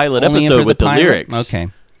that pilot only episode for with the pilot? lyrics. Okay.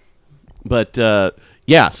 But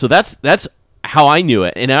yeah, so that's how I knew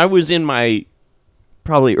it, and I was in my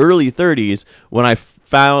probably early 30s when I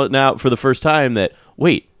found out for the first time that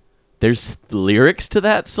wait, there's lyrics to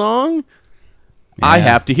that song. I Yeah.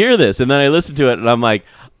 have to hear this, and then I listened to it, and I'm like,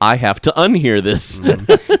 I have to unhear this.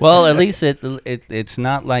 Well, at least it's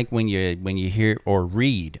not like when you hear or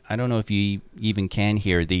read. I don't know if you even can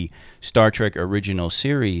hear the Star Trek original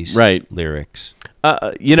series Right. lyrics.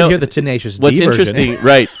 You know, hear the Tenacious D what's version. interesting,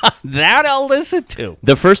 right? That I'll listen to.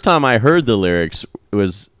 The first time I heard the lyrics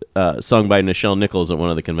was sung by Nichelle Nichols at one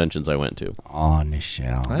of the conventions I went to. Oh,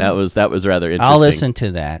 Nichelle. That was rather interesting. I'll listen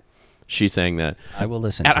to that. She sang that. I will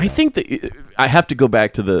listen And to I that. think that I have to go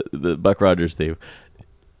back to the Buck Rogers theme,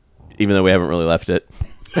 even though we haven't really left it.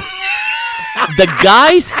 The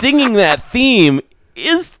guy singing that theme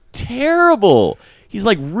is terrible. He's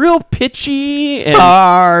like real pitchy and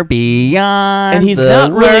Far beyond and he's the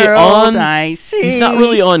not really world on. I see. He's not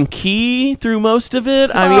really on key through most of it.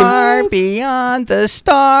 I mean, Far beyond the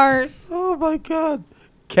stars. Oh my God.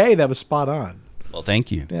 Kay, that was spot on. Well,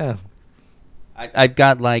 thank you. Yeah. I've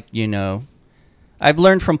got I've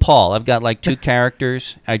learned from Paul. I've got like 2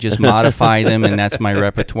 characters. I just modify them, and that's my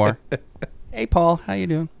repertoire. Hey, Paul, how you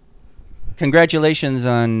doing? Congratulations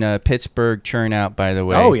on Pittsburgh Churnout, by the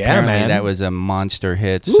way. Oh, yeah, Apparently man. that was a monster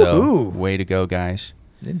hit, so Woo-hoo. way to go, guys.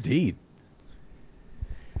 Indeed.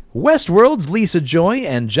 Westworld's Lisa Joy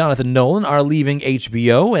and Jonathan Nolan are leaving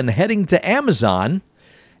HBO and heading to Amazon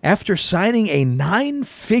after signing a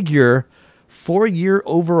 9-figure 4-year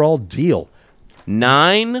overall deal.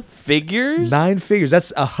 9 figures. 9 figures.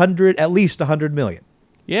 That's at least 100 million.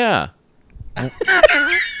 Yeah.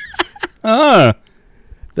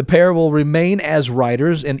 The pair will remain as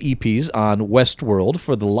writers and EPs on Westworld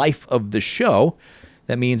for the life of the show.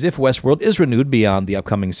 That means if Westworld is renewed beyond the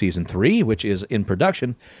upcoming season 3, which is in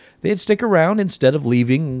production, they'd stick around instead of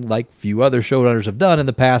leaving like few other showrunners have done in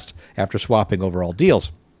the past after swapping overall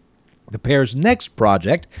deals. The pair's next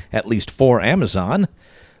project, at least for Amazon,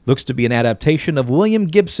 looks to be an adaptation of William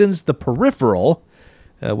Gibson's The Peripheral,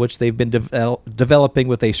 which they've been developing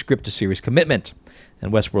with a script-to-series commitment.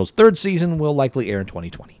 And Westworld's 3rd season will likely air in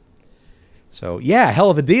 2020. So, yeah, hell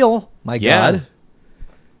of a deal. My Yeah. God.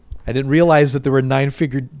 I didn't realize that there were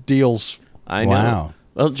 9-figure deals. I know. Wow.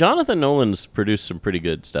 Well, Jonathan Nolan's produced some pretty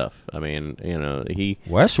good stuff. I mean,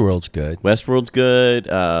 Westworld's good. Westworld's good.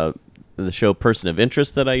 The show Person of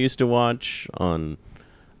Interest that I used to watch on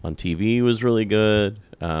TV was really good.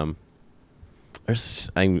 I'm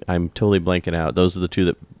totally blanking out. Those are the 2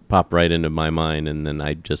 that popped right into my mind, and then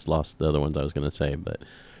I just lost the other ones I was going to say. But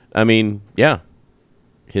I mean, yeah,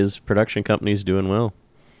 his production company's doing well.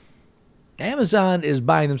 Amazon is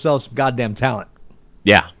buying themselves some goddamn talent.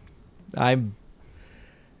 Yeah. I'm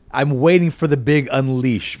I'm waiting for the big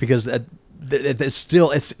unleash because it's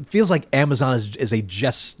still it feels like Amazon is a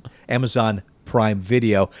just Amazon Prime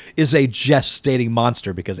Video is a gestating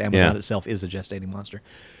monster because Amazon itself is a gestating monster.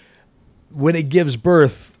 When it gives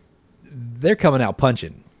birth, they're coming out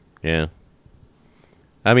punching. Yeah.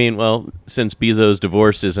 I mean, well, since Bezos'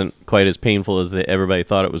 divorce isn't quite as painful as everybody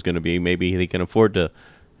thought it was going to be, maybe they can afford to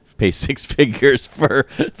pay 6 figures for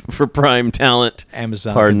prime talent.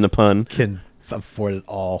 Amazon, pardon the pun, can afford it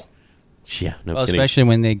all. Yeah, no Well, kidding. especially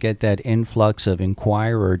when they get that influx of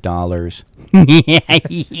Inquirer dollars.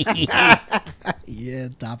 Yeah,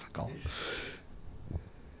 topical.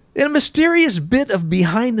 In a mysterious bit of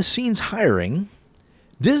behind-the-scenes hiring,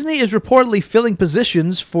 Disney is reportedly filling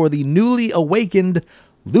positions for the newly awakened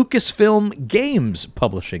Lucasfilm Games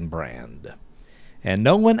publishing brand. And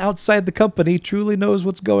no one outside the company truly knows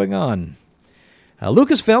what's going on.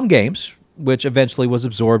 Lucasfilm Games, which eventually was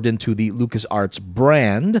absorbed into the LucasArts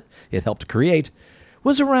brand it helped create,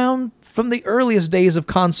 was around from the earliest days of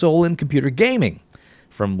console and computer gaming.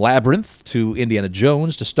 From Labyrinth to Indiana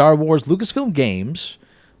Jones to Star Wars, Lucasfilm Games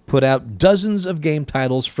put out dozens of game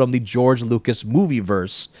titles from the George Lucas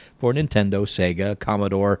movieverse for Nintendo, Sega,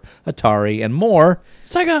 Commodore, Atari, and more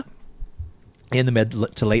Sega in the mid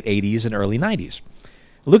to late 80s and early 90s.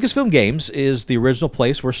 Lucasfilm Games is the original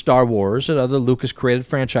place where Star Wars and other Lucas-created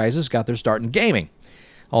franchises got their start in gaming.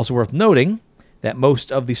 Also worth noting that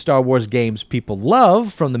most of the Star Wars games people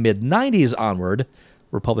love from the mid-90s onward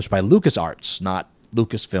were published by LucasArts, not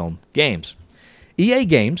Lucasfilm Games. EA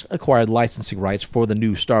Games acquired licensing rights for the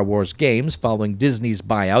new Star Wars games following Disney's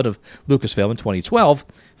buyout of Lucasfilm in 2012.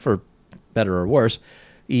 For better or worse,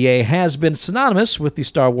 EA has been synonymous with the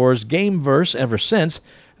Star Wars gameverse ever since.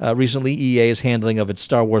 Recently, EA's handling of its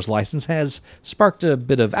Star Wars license has sparked a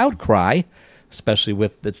bit of outcry, especially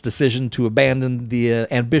with its decision to abandon the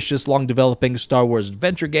ambitious, long-developing Star Wars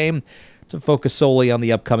adventure game to focus solely on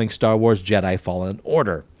the upcoming Star Wars Jedi Fallen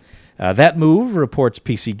Order. That move, reports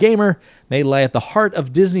PC Gamer, may lie at the heart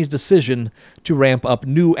of Disney's decision to ramp up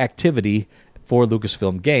new activity for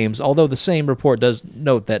Lucasfilm Games, although the same report does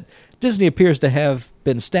note that Disney appears to have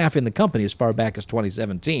been staffing the company as far back as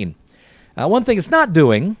 2017. One thing it's not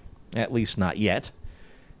doing, at least not yet,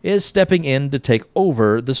 is stepping in to take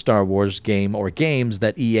over the Star Wars game or games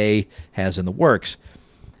that EA has in the works.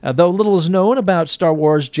 Though little is known about Star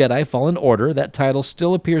Wars Jedi Fallen Order, that title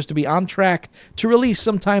still appears to be on track to release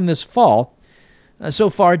sometime this fall. So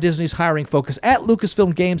far, Disney's hiring focus at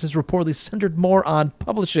Lucasfilm Games has reportedly centered more on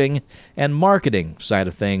publishing and marketing side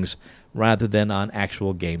of things rather than on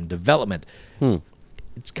actual game development.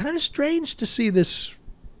 It's kind of strange to see this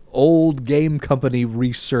old game company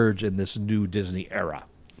resurge in this new Disney era.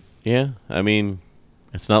 Yeah, I mean,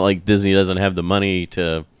 it's not like Disney doesn't have the money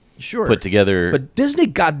to put together. But Disney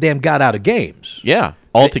goddamn got out of games. Yeah,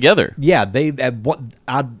 altogether. Yeah, they at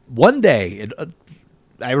one day.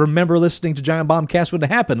 I remember listening to Giant Bombcast when it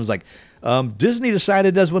happened. It was like, Disney decided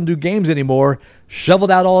it doesn't want to do games anymore,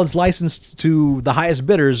 shoveled out all its license to the highest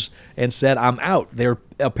bidders, and said, I'm out. They're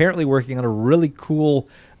apparently working on a really cool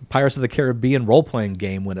Pirates of the Caribbean role-playing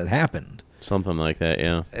game when it happened. Something like that,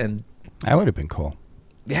 yeah. And That would have been cool.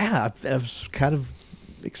 yeah, I was kind of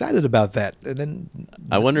excited about that. And then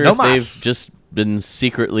I wonder no if mas. they've just been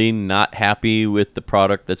secretly not happy with the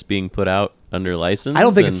product that's being put out under license. I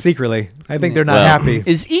don't think it's and- secretly. I think they're not Well, happy.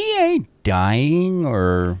 Is EA dying,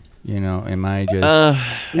 or am I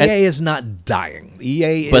just? EA is not dying.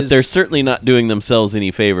 EA is... But they're certainly not doing themselves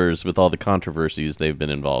any favors with all the controversies they've been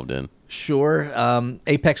involved in. Sure.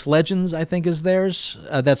 Apex Legends, I think, is theirs.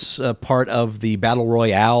 That's part of the Battle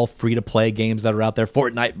Royale free-to-play games that are out there,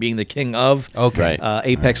 Fortnite being the king of. Okay. Right.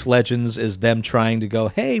 Apex Legends is them trying to go,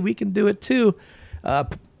 hey, we can do it too.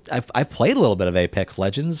 I've played a little bit of Apex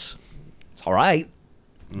Legends. It's all right.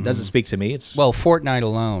 It doesn't speak to me. It's Well, Fortnite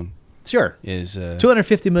alone sure. is.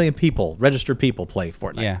 250 million people, registered people, play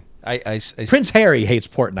Fortnite. Yeah. I Prince Harry hates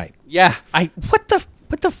Fortnite. Yeah.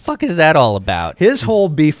 What the fuck is that all about? His whole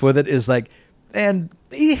beef with it is like, and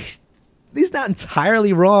he's not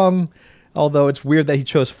entirely wrong, although it's weird that he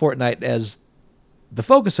chose Fortnite as the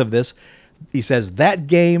focus of this. He says that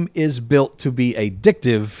game is built to be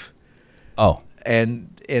addictive, Oh. and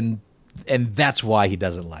that's why he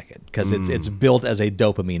doesn't like it, because it's built as a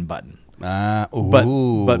dopamine button.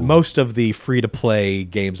 But most of the free to play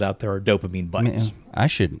games out there are dopamine buttons. I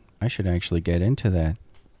should actually get into that.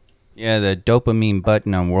 Yeah, the dopamine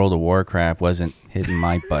button on World of Warcraft wasn't hitting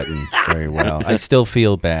my buttons very well. I still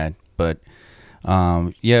feel bad, but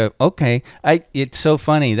yeah, okay. It's so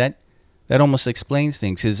funny that almost explains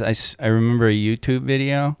things. I remember a YouTube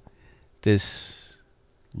video. This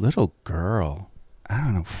little girl, I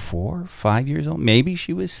don't know, 4, 5 years old. Maybe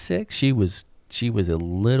she was 6. She was a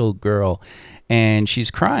little girl, and she's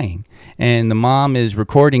crying. And the mom is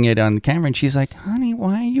recording it on the camera, and she's like, "Honey,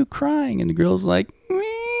 why are you crying?" And the girl's like, "Meh."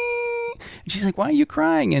 And she's like, "Why are you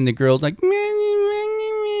crying?" And the girl's like,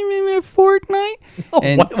 "Fortnite."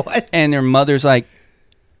 And, what? and their mother's like,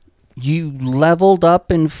 "You leveled up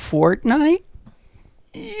in Fortnite?"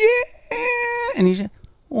 "Yeah." And he's like,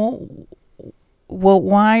 "Well,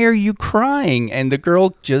 why are you crying?" And the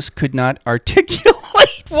girl just could not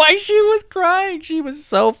articulate why she was crying. She was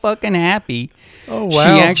so fucking happy. Oh, She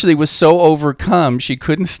wow. actually was so overcome, she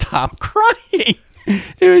couldn't stop crying.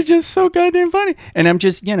 It was just so goddamn funny. And I'm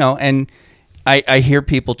just, and I hear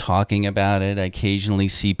people talking about it. I occasionally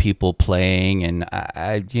see people playing, and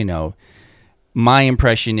I my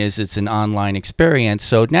impression is it's an online experience.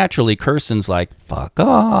 So naturally, Kirsten's like, "Fuck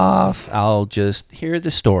off. I'll just hear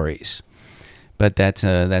the stories." But that's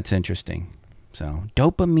interesting. So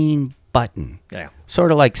dopamine button. Yeah.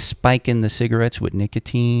 Sort of like spiking the cigarettes with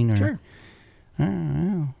nicotine, or Sure. I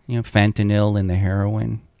don't know, fentanyl in the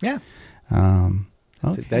heroin. Yeah.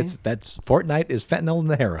 Okay. That's Fortnite is fentanyl in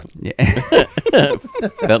the heroin.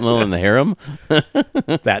 Fentanyl in the harem.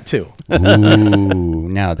 That too. Ooh,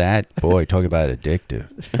 now that, boy, talk about addictive.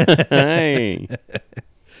 Hey.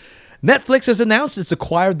 Netflix has announced it's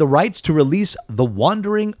acquired the rights to release The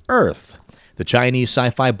Wandering Earth, the Chinese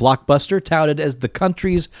sci-fi blockbuster touted as the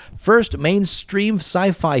country's first mainstream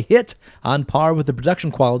sci-fi hit, on par with the production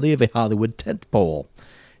quality of a Hollywood tentpole.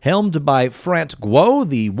 Helmed by Frant Guo,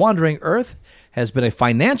 The Wandering Earth has been a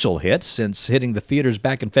financial hit since hitting the theaters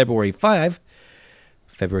back in February 5.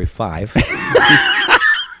 February 5.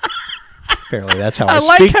 Apparently that's how I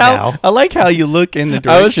speak now. I like how you look in the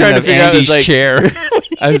I was direction trying to of figure out, Andy's like- chair.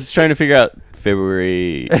 I was trying to figure out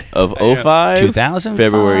February of 05, 2005,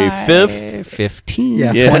 February 5th. 15,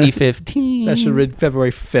 Yeah. 2015. That should read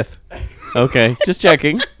February 5th. Okay, just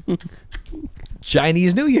checking.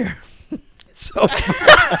 Chinese New Year.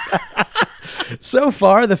 So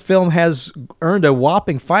far, the film has earned a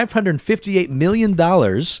whopping $558 million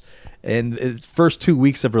in its first 2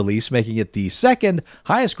 weeks of release, making it the second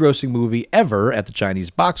highest grossing movie ever at the Chinese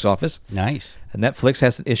box office. Nice. And Netflix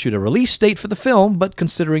hasn't issued a release date for the film, but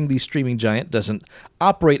considering the streaming giant doesn't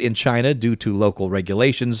operate in China due to local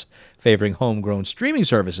regulations favoring homegrown streaming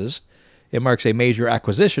services, it marks a major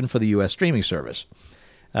acquisition for the U.S. streaming service.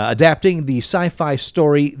 Adapting the sci-fi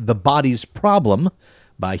story The Body's Problem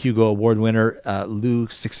by Hugo Award winner Liu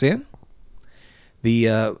Cixin.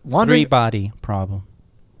 The Wandering... Three-body problem.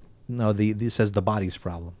 No, this says The Body's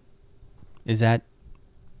Problem. Is that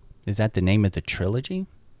the name of the trilogy?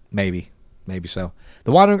 Maybe so.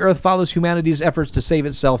 The Wandering Earth follows humanity's efforts to save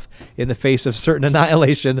itself in the face of certain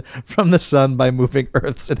annihilation from the sun by moving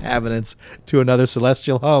Earth's inhabitants to another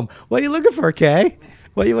celestial home. What are you looking for, Kay?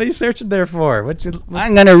 What are you searching there for?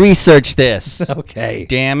 I'm going to research this. Okay.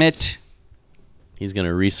 Damn it. He's going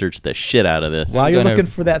to research the shit out of this. While you're gonna- looking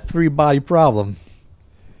for that three-body problem.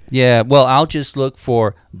 Yeah, well, I'll just look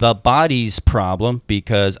for The Body's Problem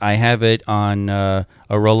because I have it on a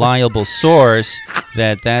reliable source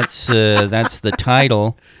that's the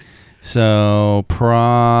title. So It's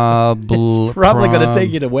probably going to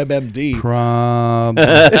take you to WebMD.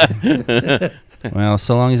 Well,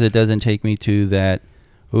 so long as it doesn't take me to that.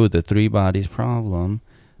 The Three Bodies Problem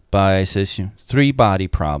by Three Body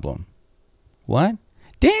Problem. What?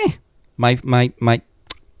 Damn! My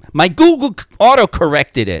Google auto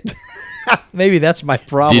corrected it. Maybe that's my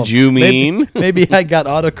problem. Did you mean? Maybe I got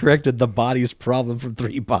auto-corrected The Body's Problem from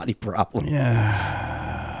Three-Body Problem.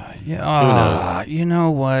 Yeah. You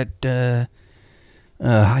know what? I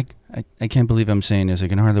can't believe I'm saying this. I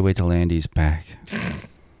can hardly wait till Andy's back.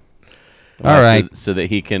 All right. So that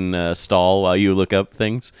he can stall while you look up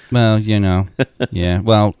things. Well, yeah.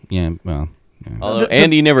 Well. Although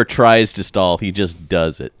Andy never tries to stall, he just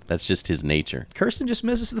does it. That's just his nature. Kirsten just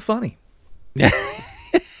misses the funny.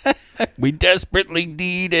 We desperately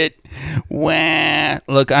need it. Wah.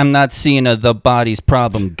 Look, I'm not seeing The Body's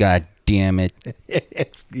Problem. God damn it.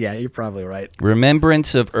 Yeah, you're probably right.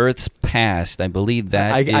 Remembrance of Earth's Past. I believe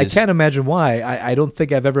that I can't imagine why. I don't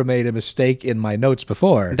think I've ever made a mistake in my notes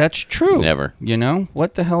before. That's true. Never. You know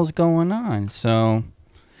what the hell's going on? So,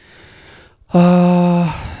 So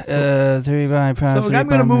I'm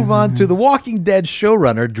going to move on to The Walking Dead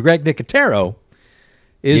showrunner Greg Nicotero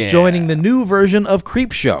is joining the new version of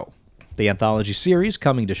Creepshow, the anthology series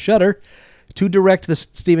coming to Shudder, to direct the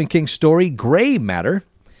Stephen King story Gray Matter.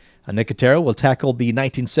 Nicotero will tackle the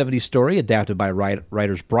 1970s story adapted by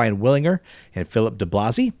writers Brian Willinger and Philip de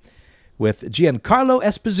Blasi, with Giancarlo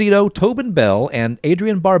Esposito, Tobin Bell, and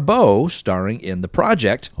Adrienne Barbeau starring in the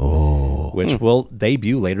project. which will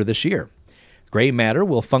debut later this year. Gray Matter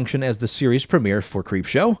will function as the series premiere for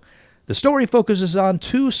Creepshow. The story focuses on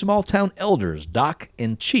two small-town elders, Doc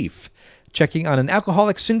and Chief, checking on an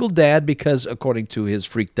alcoholic single dad because, according to his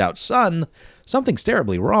freaked-out son, something's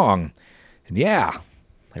terribly wrong. And yeah,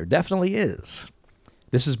 there definitely is.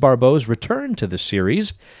 This is Barbeau's return to the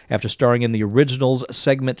series after starring in the original's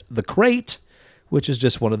segment The Crate, which is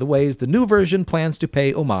just one of the ways the new version plans to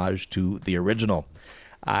pay homage to the original.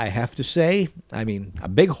 I have to say, I'm a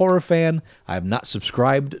big horror fan. I have not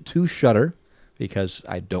subscribed to Shudder because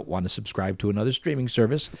I don't want to subscribe to another streaming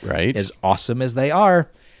service. Right. As awesome as they are.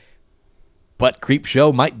 But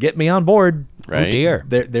Creepshow might get me on board. Right. Oh dear.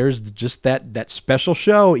 There's just that special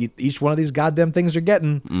show each one of these goddamn things are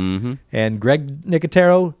getting. Mm-hmm. And Greg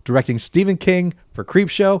Nicotero directing Stephen King for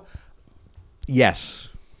Creepshow. Yes,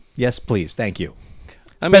 please. Thank you.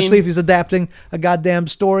 Especially if he's adapting a goddamn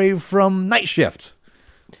story from Night Shift.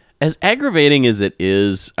 As aggravating as it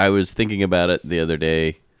is, I was thinking about it the other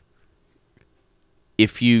day.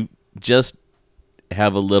 If you just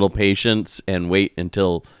have a little patience and wait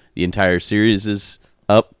until the entire series is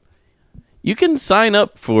up, you can sign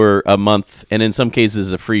up for a month and in some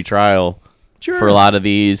cases a free trial for a lot of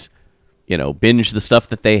these. Binge the stuff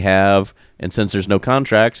that they have, and since there's no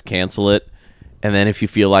contracts, cancel it. And then if you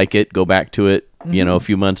feel like it, go back to it, a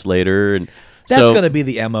few months later. And that's going to be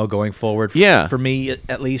the MO going forward. Yeah. For me,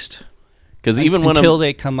 at least. Because until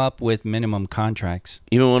they come up with minimum contracts.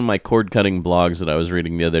 Even one of my cord-cutting blogs that I was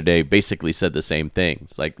reading the other day basically said the same thing.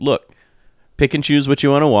 It's like, look, pick and choose what you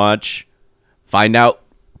want to watch. Find out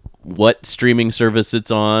what streaming service it's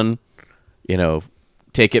on.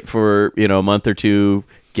 Take it for, a month or two.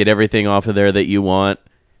 Get everything off of there that you want.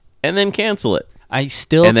 And then cancel it.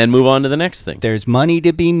 And then move on to the next thing. There's money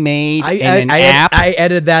to be made in an app. I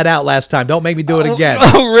edited that out last time. Don't make me do it again.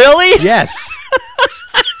 Oh, really? Yes.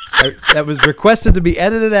 That was requested to be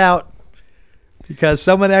edited out because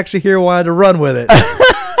someone actually here wanted to run with it.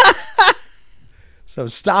 So I'm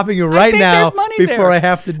stopping you right now before I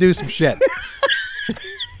have to do some shit.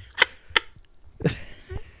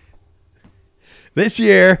 This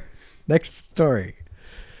year, next story.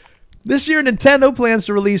 This year, Nintendo plans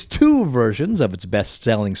to release two versions of its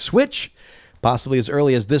best-selling Switch, possibly as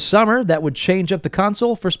early as this summer. That would change up the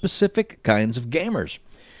console for specific kinds of gamers.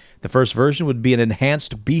 The first version would be an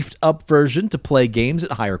enhanced, beefed-up version to play games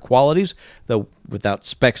at higher qualities, though without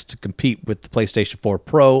specs to compete with the PlayStation 4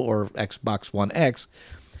 Pro or Xbox One X.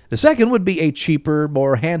 The second would be a cheaper,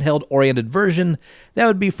 more handheld-oriented version that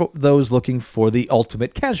would be for those looking for the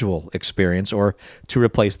ultimate casual experience or to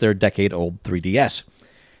replace their decade-old 3DS.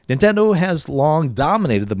 Nintendo has long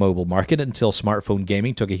dominated the mobile market until smartphone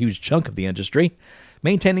gaming took a huge chunk of the industry.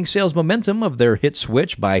 Maintaining sales momentum of their hit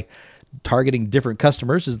Switch by targeting different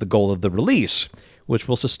customers is the goal of the release, which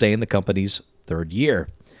will sustain the company's third year.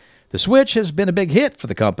 The Switch has been a big hit for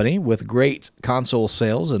the company, with great console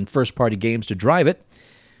sales and first-party games to drive it.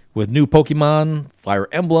 With new Pokemon, Fire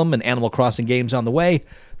Emblem, and Animal Crossing games on the way,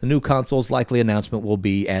 the new console's likely announcement will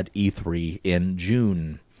be at E3 in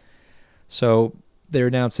June. So they're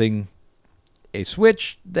announcing a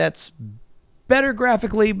Switch that's better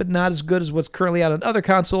graphically, but not as good as what's currently out on other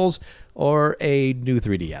consoles, or a new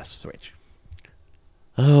 3DS Switch.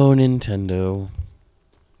 Oh, Nintendo.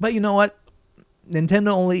 But you know what?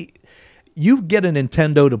 You get a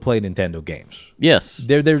Nintendo to play Nintendo games. Yes.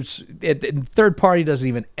 There's third party doesn't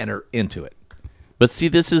even enter into it. But see,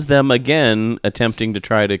 this is them again attempting to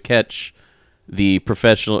try to catch the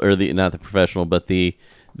professional, or not the professional, but the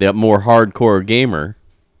more hardcore gamer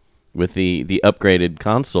with the upgraded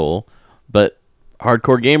console. But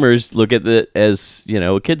hardcore gamers look at it as,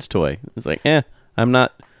 a kid's toy. It's like, I'm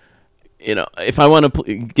not, if I want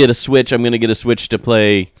to get a Switch, I'm going to get a Switch to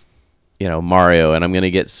play, Mario, and I'm going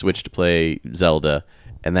to get Switch to play Zelda,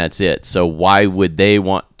 and that's it. So why would they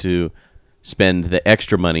want to spend the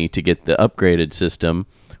extra money to get the upgraded system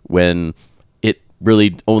when it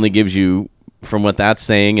really only gives you, from what that's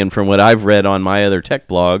saying and from what I've read on my other tech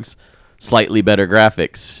blogs, slightly better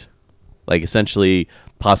graphics? Like essentially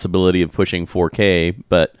possibility of pushing 4K,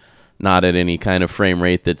 but not at any kind of frame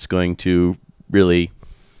rate that's going to really,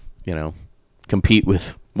 compete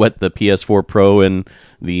with what the PS4 Pro and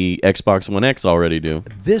the Xbox One X already do.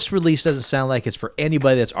 This release doesn't sound like it's for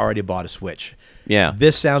anybody that's already bought a Switch. Yeah.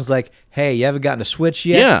 This sounds like, hey, you haven't gotten a Switch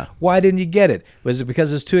yet? Yeah. Why didn't you get it? Was it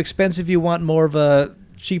because it's too expensive, you want more of a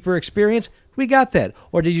cheaper experience? We got that.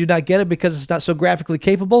 Or did you not get it because it's not so graphically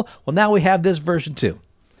capable? Well, now we have this version too.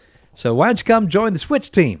 So why don't you come join the Switch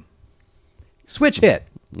team? Switch hit.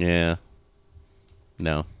 Yeah.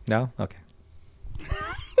 No. No? Okay.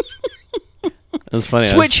 It was funny.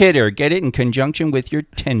 Switch hitter. Get it in conjunction with your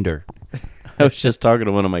Tinder. I was just talking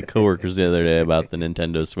to one of my coworkers the other day about the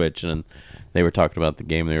Nintendo Switch, and they were talking about the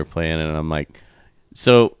game they were playing, and I'm like,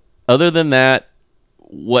 so other than that,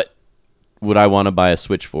 what would I want to buy a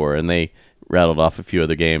Switch for? And they rattled off a few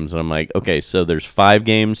other games, and I'm like, okay, so there's 5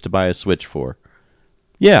 games to buy a Switch for.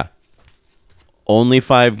 Yeah. Only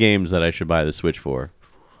 5 games that I should buy the Switch for.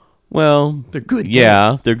 Well, They're good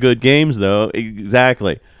games. They're good games, though.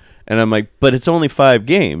 Exactly. And I'm like, but it's only 5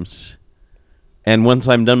 games. And once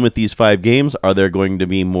I'm done with these 5 games, are there going to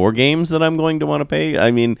be more games that I'm going to want to pay?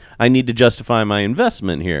 I mean, I need to justify my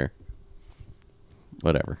investment here.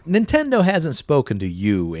 Whatever. Nintendo hasn't spoken to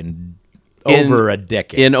you in over a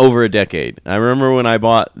decade. In over a decade. I remember when I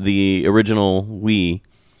bought the original Wii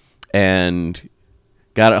and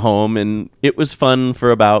got it home, and it was fun for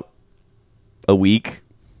about a week.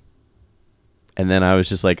 And then I was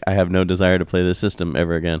just like, I have no desire to play this system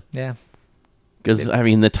ever again. Yeah. Because, I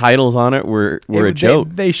mean, the titles on it were a joke.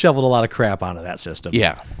 They shoveled a lot of crap onto that system.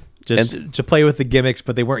 Yeah. Just to play with the gimmicks,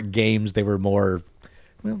 but they weren't games. They were more,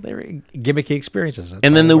 well, they were gimmicky experiences. That's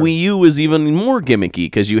And all then they the were. Wii U was even more gimmicky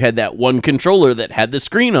because you had that one controller that had the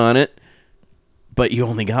screen on it, but you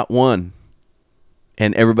only got one.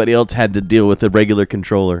 And everybody else had to deal with the regular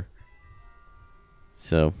controller.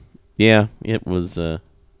 So, yeah, it was...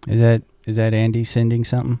 Is that Andy sending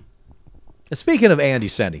something? Speaking of Andy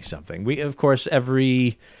sending something, we, of course,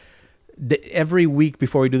 every week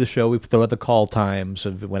before we do the show, we throw out the call times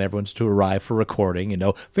of when everyone's to arrive for recording,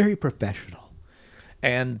 very professional.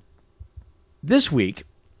 And this week,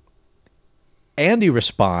 Andy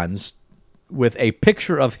responds with a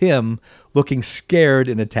picture of him looking scared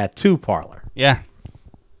in a tattoo parlor. Yeah.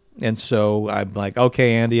 And so I'm like,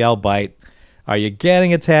 okay, Andy, I'll bite. Are you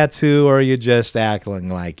getting a tattoo or are you just acting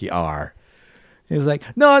like you are? He was like,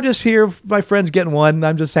 no, I'm just here. My friend's getting one.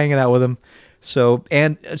 I'm just hanging out with him. So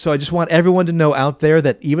I just want everyone to know out there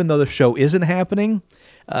that even though the show isn't happening,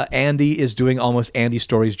 Andy is doing almost Andy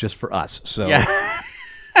stories just for us. So, Yeah.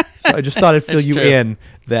 so I just thought I'd fill That's you true. in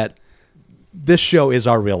that this show is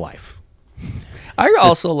our real life. I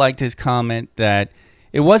also liked his comment that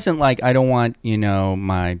it wasn't like, I don't want,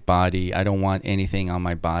 my body. I don't want anything on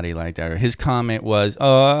my body like that. Or his comment was,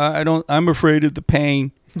 I'm afraid of the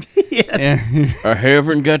pain. Yes. I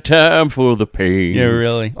haven't got time for the pain. Yeah,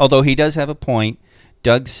 really. Although he does have a point.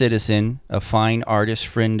 Doug Citizen, a fine artist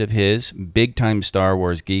friend of his, big-time Star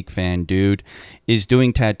Wars geek fan dude, is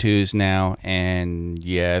doing tattoos now. And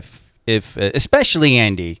yeah, if especially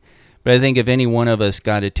Andy, but I think if any one of us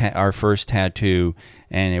got our first tattoo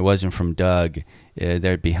and it wasn't from Doug,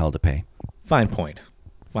 there'd be hell to pay. Fine point.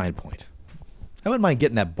 I wouldn't mind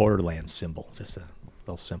getting that Borderlands symbol. Just a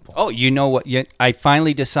little simple. Oh, you know what? I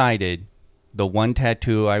finally decided the one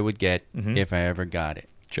tattoo I would get if I ever got it.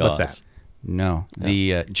 Jaws. What's that? No,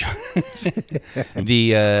 the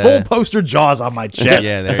Full poster Jaws on my chest.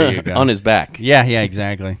 Yeah, there you go. On his back. Yeah,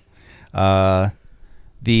 exactly. The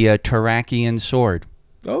Tarakian sword.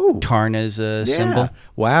 Oh, Tarna's symbol.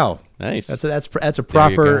 Wow. Nice. That's a you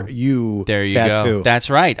proper go. you There you tattoo. go. That's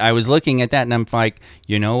right. I was looking at that and I'm like,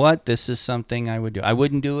 you know what? This is something I would do. I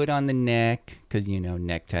wouldn't do it on the neck because,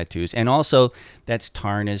 neck tattoos. And also, that's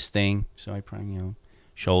Tarna's thing. So I probably,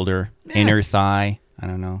 shoulder, inner thigh. I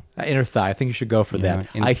don't know. Inner thigh. I think you should go for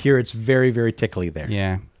that. know, I hear it's very, very tickly there.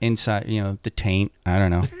 Yeah. Inside, the taint. I don't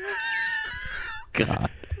know. God.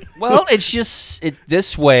 Well, it's just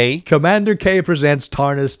this way. Commander K presents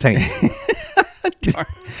Tarna's Taint.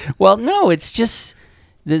 Well, no, it's just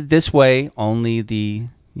this way. Only the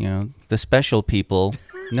special people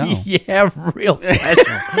know. Yeah, real special.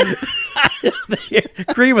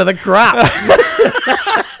 Cream of the crop.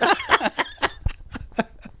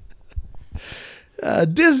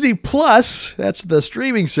 Disney Plus, that's the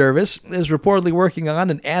streaming service, is reportedly working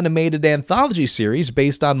on an animated anthology series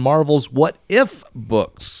based on Marvel's What If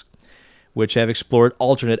books, which have explored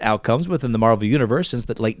alternate outcomes within the Marvel Universe since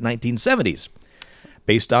the late 1970s.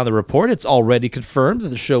 Based on the report, it's already confirmed that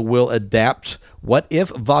the show will adapt What If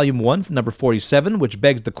Volume 1, number 47, which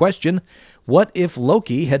begs the question, what if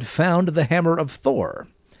Loki had found the Hammer of Thor?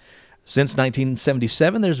 Since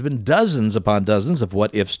 1977, there's been dozens upon dozens of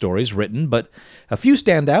what-if stories written, but a few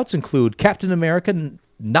standouts include Captain America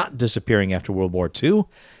not disappearing after World War II,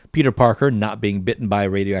 Peter Parker not being bitten by a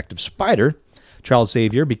radioactive spider, Charles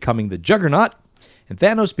Xavier becoming the Juggernaut, and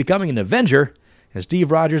Thanos becoming an Avenger, and Steve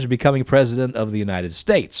Rogers becoming President of the United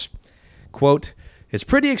States. Quote, "It's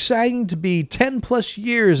pretty exciting to be 10-plus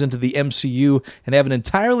years into the MCU and have an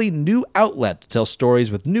entirely new outlet to tell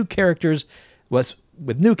stories with new characters, with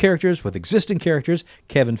existing characters,"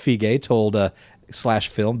 Kevin Feige told Slash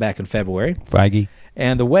Film back in February. Feige.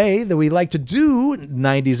 And the way that we like to do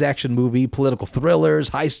 90s action movie, political thrillers,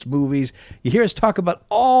 heist movies, you hear us talk about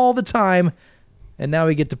all the time. And now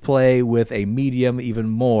we get to play with a medium even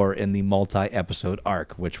more in the multi-episode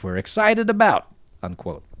arc, which we're excited about,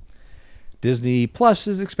 unquote. Disney Plus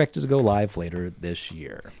is expected to go live later this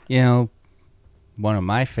year. You know, one of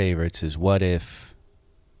my favorites is what if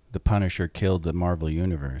the Punisher killed the Marvel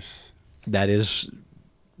Universe? That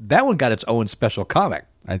one got its own special comic.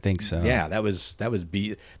 I think so. Yeah, that was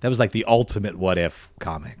like the ultimate what if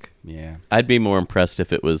comic. Yeah. I'd be more impressed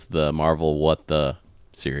if it was the Marvel What the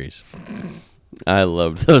series. I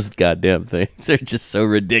loved those goddamn things. They're just so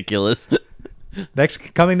ridiculous.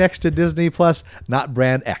 Coming next to Disney Plus, not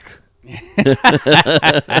Brand X.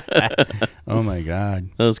 Oh my God.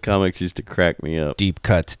 Those comics used to crack me up. Deep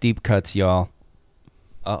cuts, y'all.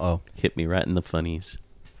 Uh-oh. Hit me right in the funnies.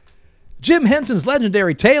 Jim Henson's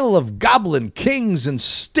legendary tale of goblin kings and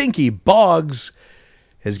stinky bogs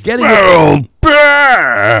is getting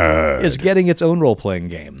its own role-playing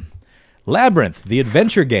game. Labyrinth, the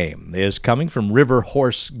adventure game, is coming from River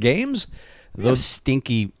Horse Games. Those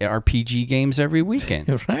stinky RPG games every weekend.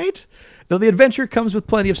 Right? Though the adventure comes with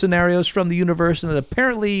plenty of scenarios from the universe and an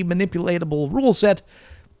apparently manipulatable rule set,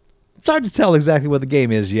 it's hard to tell exactly what the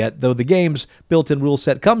game is yet, though the game's built-in rule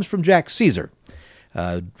set comes from Jack Caesar.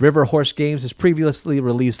 River Horse Games has previously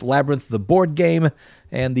released Labyrinth the board game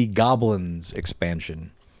and the Goblins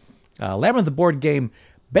expansion. Labyrinth the board game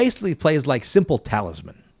basically plays like Simple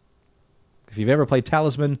Talisman. If you've ever played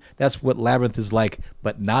Talisman, that's what Labyrinth is like,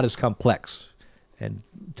 but not as complex. And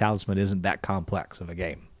Talisman isn't that complex of a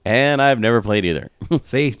game. And I've never played either.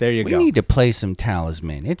 See, there you We go. need to play some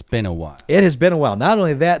Talisman. It's been a while. It has been a while. Not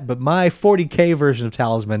only that, but my 40K version of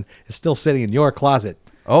Talisman is still sitting in your closet.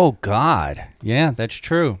 Oh, God. Yeah, that's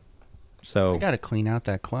true. So, I got to clean out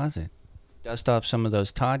that closet. Dust off some of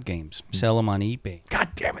those Todd games. Sell them on eBay. God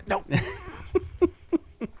damn it, no.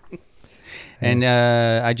 And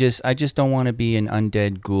I just don't want to be an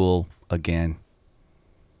undead ghoul again.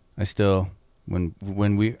 I still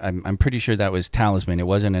I'm pretty sure that was Talisman. It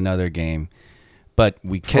wasn't another game. But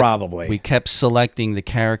we kept selecting the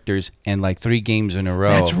characters, and like 3 games in a row.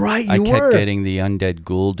 That's right, I you kept were. getting the undead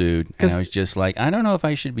ghoul dude, and I was just like, I don't know if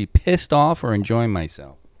I should be pissed off or enjoying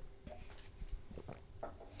myself.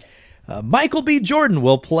 Michael B. Jordan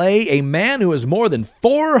will play a man who is more than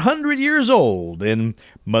 400 years old in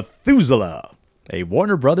Methuselah, a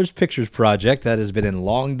Warner Brothers Pictures project that has been in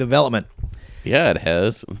long development. Yeah, it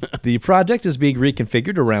has. The project is being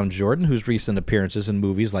reconfigured around Jordan, whose recent appearances in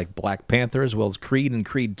movies like Black Panther as well as Creed and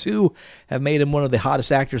Creed 2 have made him one of the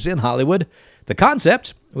hottest actors in Hollywood. The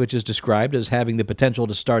concept, which is described as having the potential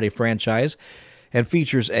to start a franchise and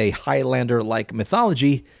features a Highlander-like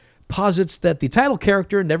mythology, posits that the title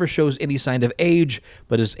character never shows any sign of age,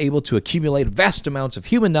 but is able to accumulate vast amounts of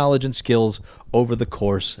human knowledge and skills over the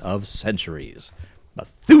course of centuries.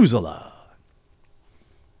 Methuselah.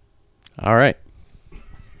 All right.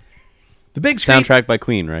 The big screen. Soundtrack by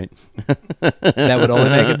Queen, right? That would only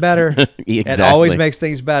make it better. Exactly. It always makes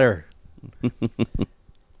things better. We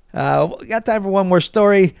got time for one more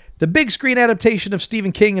story. The big screen adaptation of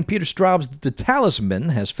Stephen King and Peter Straub's The Talisman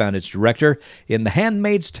has found its director in The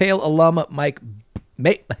Handmaid's Tale alum Mike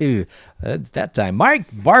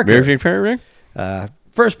Barker.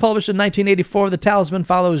 First published in 1984, The Talisman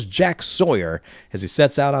follows Jack Sawyer as he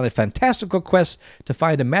sets out on a fantastical quest to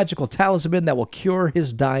find a magical talisman that will cure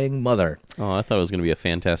his dying mother. Oh, I thought it was going to be a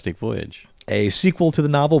fantastic voyage. A sequel to the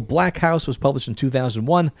novel Black House was published in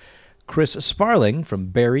 2001. Chris Sparling from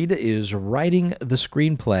Buried is writing the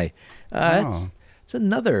screenplay. It's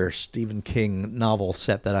another Stephen King novel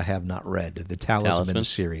set that I have not read, the Talisman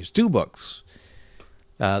series. 2 books.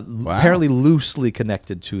 Apparently loosely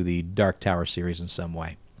connected to the Dark Tower series in some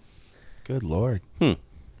way. Good Lord. But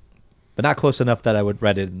not close enough that I would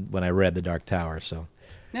read it when I read the Dark Tower. So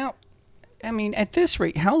Now, I mean, at this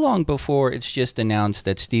rate, how long before it's just announced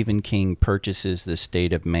that Stephen King purchases the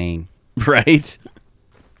state of Maine? Right?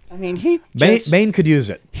 I mean, Maine could use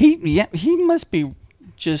it. He must be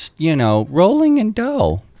just, rolling in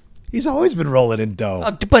dough. He's always been rolling in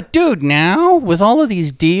dough. But dude, now with all of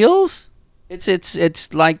these deals,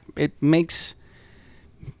 it's like it makes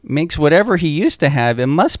whatever he used to have, it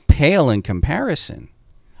must pale in comparison.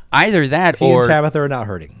 Either that He or and Tabitha are not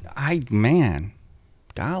hurting.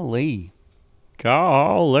 golly.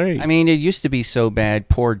 Golly. I mean, it used to be so bad.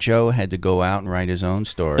 Poor Joe had to go out and write his own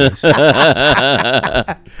stories.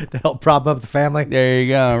 To help prop up the family. There you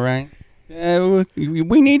go. Right.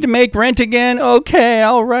 We need to make rent again. Okay,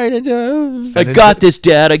 I'll write it. I got this,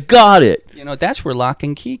 Dad. I got it. That's where Lock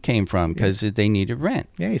and Key came from because they needed rent.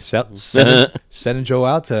 Yeah, he's sending Joe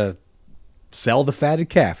out to sell the fatted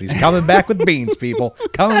calf. He's coming back with beans, people.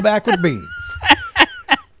 Coming back with beans.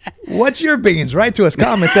 What's your beans? Write to us.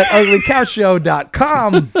 Comments at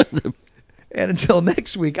uglycouchshow.com. And until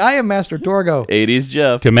next week, I am Master Torgo. 80s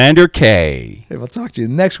Jeff. Commander K. And we'll talk to you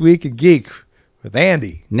next week in Geek with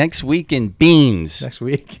Andy. Next week in Beans, Next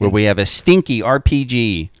week. where we have a stinky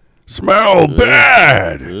RPG. Smell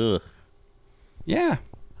bad. Ugh. Yeah.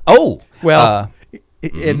 Oh. Well,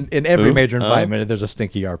 in every major environment, there's a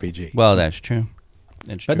stinky RPG. Well, that's true.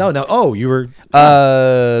 That's true. But no. Oh, you were.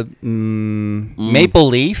 Maple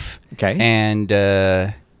Leaf. Okay.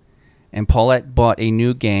 And Paulette bought a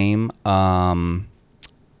new game,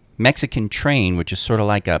 Mexican Train, which is sort of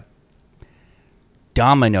like a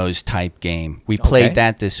dominoes type game. We played Okay.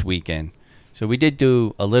 that this weekend. So we did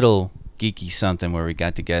do a little geeky something where we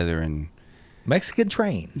got together and Mexican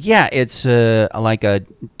Train. yeah, it's like a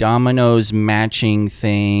dominoes matching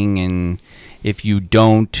thing, and if you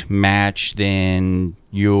don't match, then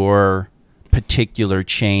your particular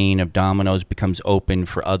chain of dominoes becomes open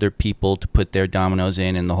for other people to put their dominoes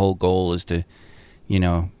in, and the whole goal is to,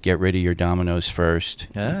 get rid of your dominoes first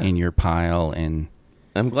in your pile. And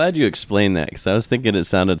I'm glad you explained that because I was thinking it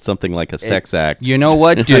sounded something like a sex act. you know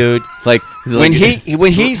what, dude? It's like when he's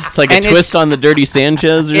it's like a and twist on the Dirty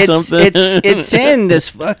Sanchez or something. It's in this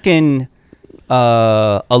fucking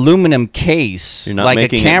aluminum case, You're not like a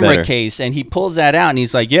making it camera better. case, and he pulls that out and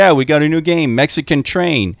he's like, "Yeah, we got a new game, Mexican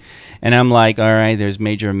Train." And I'm like, "All right, there's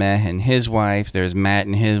Major Meh and his wife, there's Matt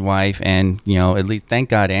and his wife, and at least thank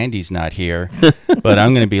God Andy's not here, but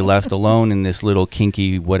I'm gonna be left alone in this little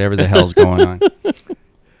kinky whatever the hell's going on."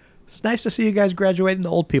 It's nice to see you guys graduate into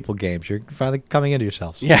old people games. You're finally coming into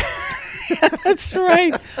yourselves. Yeah, that's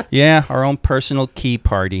right. Yeah, our own personal key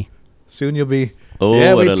party. Soon you'll be. Oh,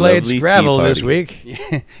 yeah, what we a played lovely Scrabble tea this party.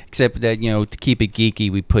 week. Except that, to keep it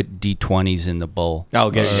geeky, we put D20s in the bowl. Oh,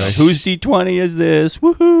 okay. Whose D20 is this?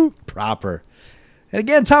 Woohoo! Proper. And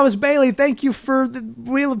again, Thomas Bailey, thank you for the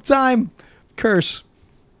Wheel of Time curse.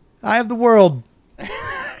 I have the world.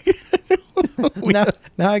 now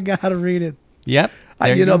I got to read it. Yep.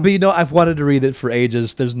 there you go. But I've wanted to read it for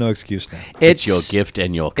ages. There's no excuse now. It's your gift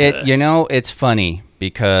and your curse. It's funny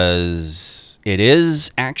because it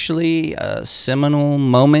is actually a seminal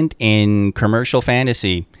moment in commercial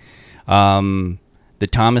fantasy. The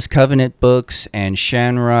Thomas Covenant books and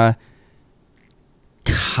Shanra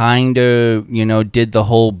kind of, did the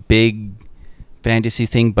whole big fantasy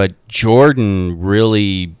thing, but Jordan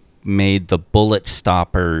really made the Bullet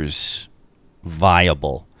Stoppers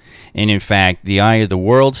viable. And in fact, the Eye of the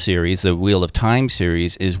World series, the Wheel of Time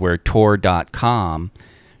series, is where Tor.com,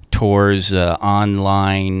 Tor's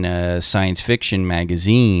online science fiction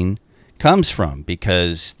magazine, comes from,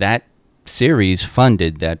 because that series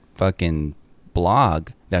funded that fucking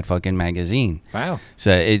blog, that fucking magazine. Wow.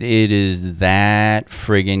 So it is that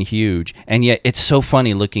friggin' huge. And yet it's so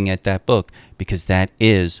funny looking at that book because that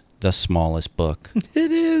is the smallest book.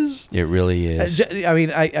 It is. It really is. I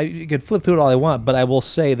mean, you can flip through it all I want, but I will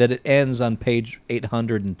say that it ends on page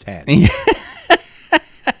 810.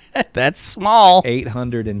 That's small.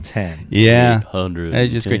 810. Yeah. 800.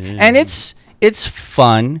 That's just great. And it's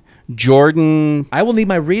fun. Jordan. I will need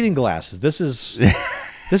my reading glasses. This is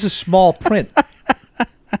small print.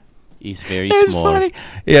 He's very It's small. funny.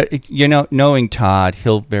 Yeah, knowing Todd,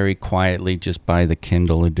 he'll very quietly just buy the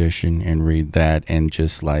Kindle edition and read that, and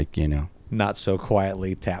just Not so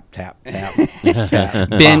quietly tap, tap, tap, tap.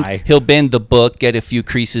 Bye. he'll bend the book, get a few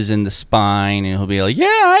creases in the spine, and he'll be like, "Yeah,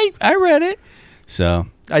 I read it." So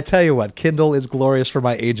I tell you what, Kindle is glorious for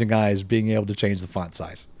my aging eyes, being able to change the font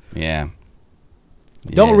size. yeah.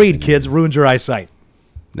 Don't Yeah. read, kids. Ruins your eyesight.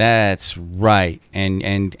 That's right. And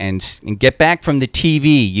get back from the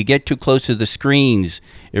TV. You get too close to the screens,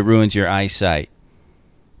 it ruins your eyesight.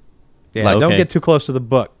 Yeah, Like- don't Okay. get too close to the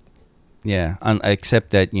book. Yeah, except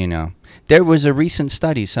that, there was a recent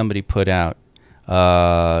study somebody put out.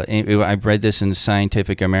 I read this in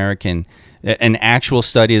Scientific American, an actual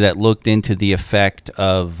study that looked into the effect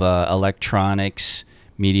of electronics,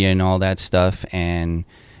 media, and all that stuff, and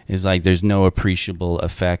is like there's no appreciable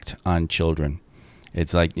effect on children.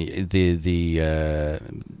 It's like the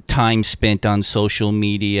time spent on social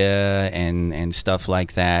media and stuff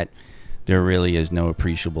like that. There really is no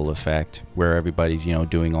appreciable effect where everybody's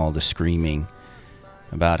doing all the screaming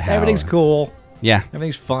about how Everything's cool. Yeah,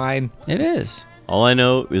 Everything's fine. it is. All I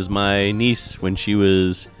know is my niece, when she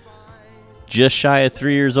was just shy of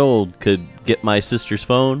 3 years old, could get my sister's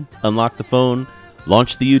phone, unlock the phone,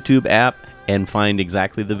 launch the YouTube app, and find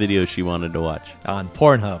exactly the video she wanted to watch. On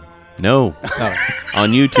Pornhub. No, Oh.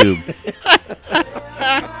 on YouTube.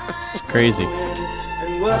 It's crazy.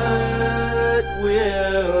 And what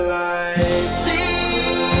will